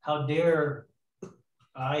 how dare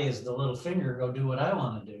I, as the little finger, go do what I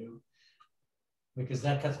want to do? because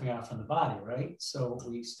that cuts me off from the body, right? So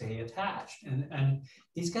we stay attached. And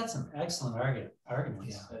he's got some excellent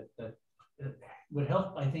arguments that would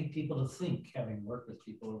help, I think, people to think, having worked with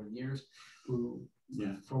people over the years who,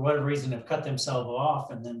 for whatever reason, have cut themselves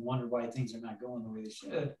off and then wonder why things are not going the way they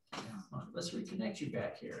should. Well, let's reconnect you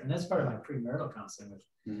back here. And that's part of my premarital counseling with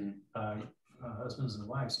husbands and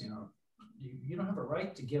wives. You know, you don't have a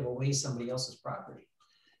right to give away somebody else's property.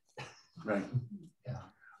 Right. Yeah.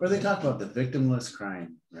 Or they talk about the victimless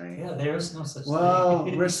crime, right? Yeah, there's no such well,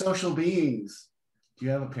 thing. We're social beings. Do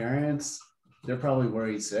you have a parents? They're probably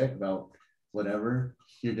worried sick about whatever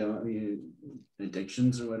you're doing,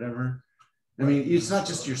 addictions or whatever. I mean, it's not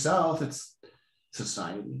just yourself, it's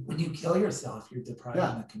society. When you kill yourself, you're depriving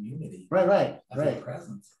the community. Right. Your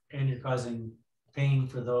presence. And you're causing pain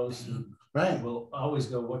for those who will always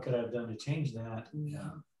go, what could I have done to change that?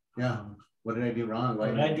 What did I do wrong?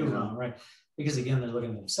 What did I do wrong? Right. Because again, they're looking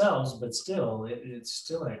at themselves, but still, it's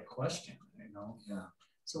still a question, you know? Yeah.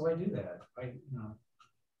 So why do that? Why, you know,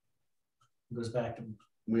 it goes back to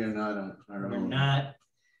we are not our own. We're not,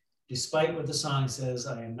 despite what the song says,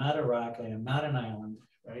 I am not a rock, I am not an island,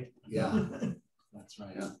 right? Yeah. That's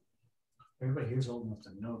right. Yeah. Everybody here's old enough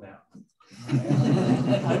to know that one.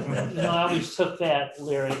 I always took that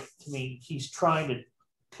lyric to mean he's trying to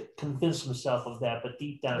convince himself of that, but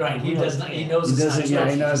deep down, right? He does not. He knows it's not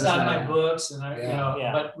true. It's not my books, and you know.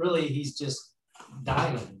 But really, he's just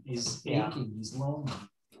dying. He's aching. He's lonely.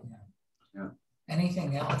 Yeah.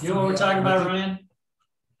 Anything else? You know what we're talking about, Ryan?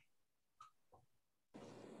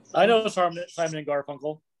 I know Simon and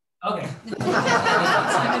Garfunkel. Okay.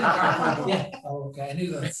 Yeah. Oh, okay. I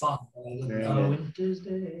knew that song, but I didn't know. Winter's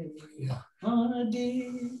day. Yeah. On a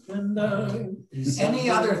deep and dark. Any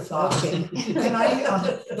other thoughts? Can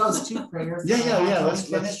I those two prayers? Let's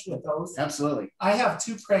finish with those. Absolutely. I have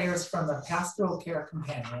two prayers from the Pastoral Care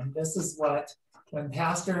Companion. This is what, when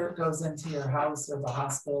pastor goes into your house or the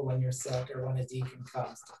hospital when you're sick or when a deacon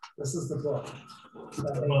comes, this is the book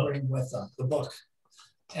that they bring with them, the book.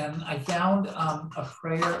 And I found a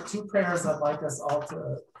prayer, two prayers I'd like us all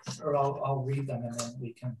to, or I'll read them and then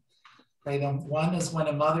we can pray them. One is when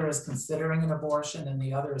a mother is considering an abortion, and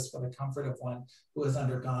the other is for the comfort of one who has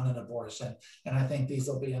undergone an abortion. And I think these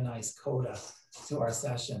will be a nice coda to our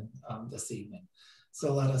session this evening.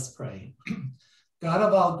 So let us pray. God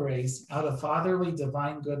of all grace, out of fatherly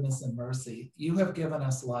divine goodness and mercy, you have given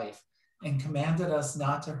us life and commanded us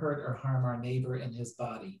not to hurt or harm our neighbor in his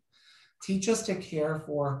body. Teach us to care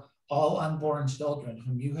for all unborn children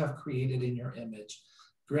whom you have created in your image.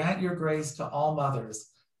 Grant your grace to all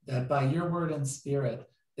mothers, that by your word and spirit,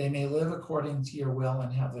 they may live according to your will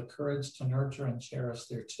and have the courage to nurture and cherish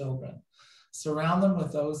their children. Surround them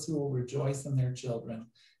with those who will rejoice in their children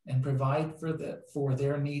and provide for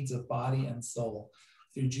their needs of body and soul.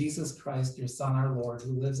 Through Jesus Christ, your Son, our Lord,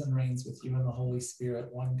 who lives and reigns with you in the Holy Spirit,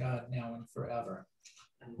 one God, now and forever.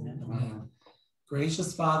 Amen. Amen.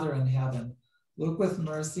 Gracious Father in heaven, look with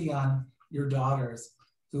mercy on your daughters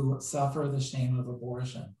who suffer the shame of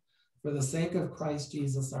abortion. For the sake of Christ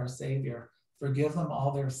Jesus, our Savior, forgive them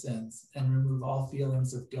all their sins and remove all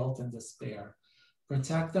feelings of guilt and despair.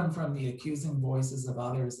 Protect them from the accusing voices of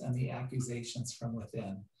others and the accusations from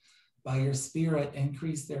within. By your Spirit,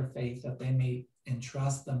 increase their faith that they may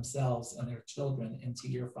entrust themselves and their children into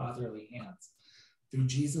your fatherly hands. Through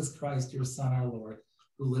Jesus Christ, your Son, our Lord,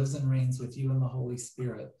 who lives and reigns with you in the Holy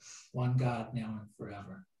Spirit, one God, now and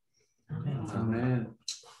forever. Amen. Amen.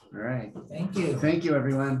 All right. Thank you. Thank you,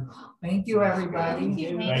 everyone. Thank you, everybody. Thank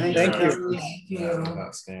you. Thank you. Thank you.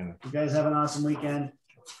 Outstanding. You guys have an awesome weekend.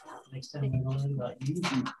 Next time I learn about you,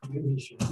 really should.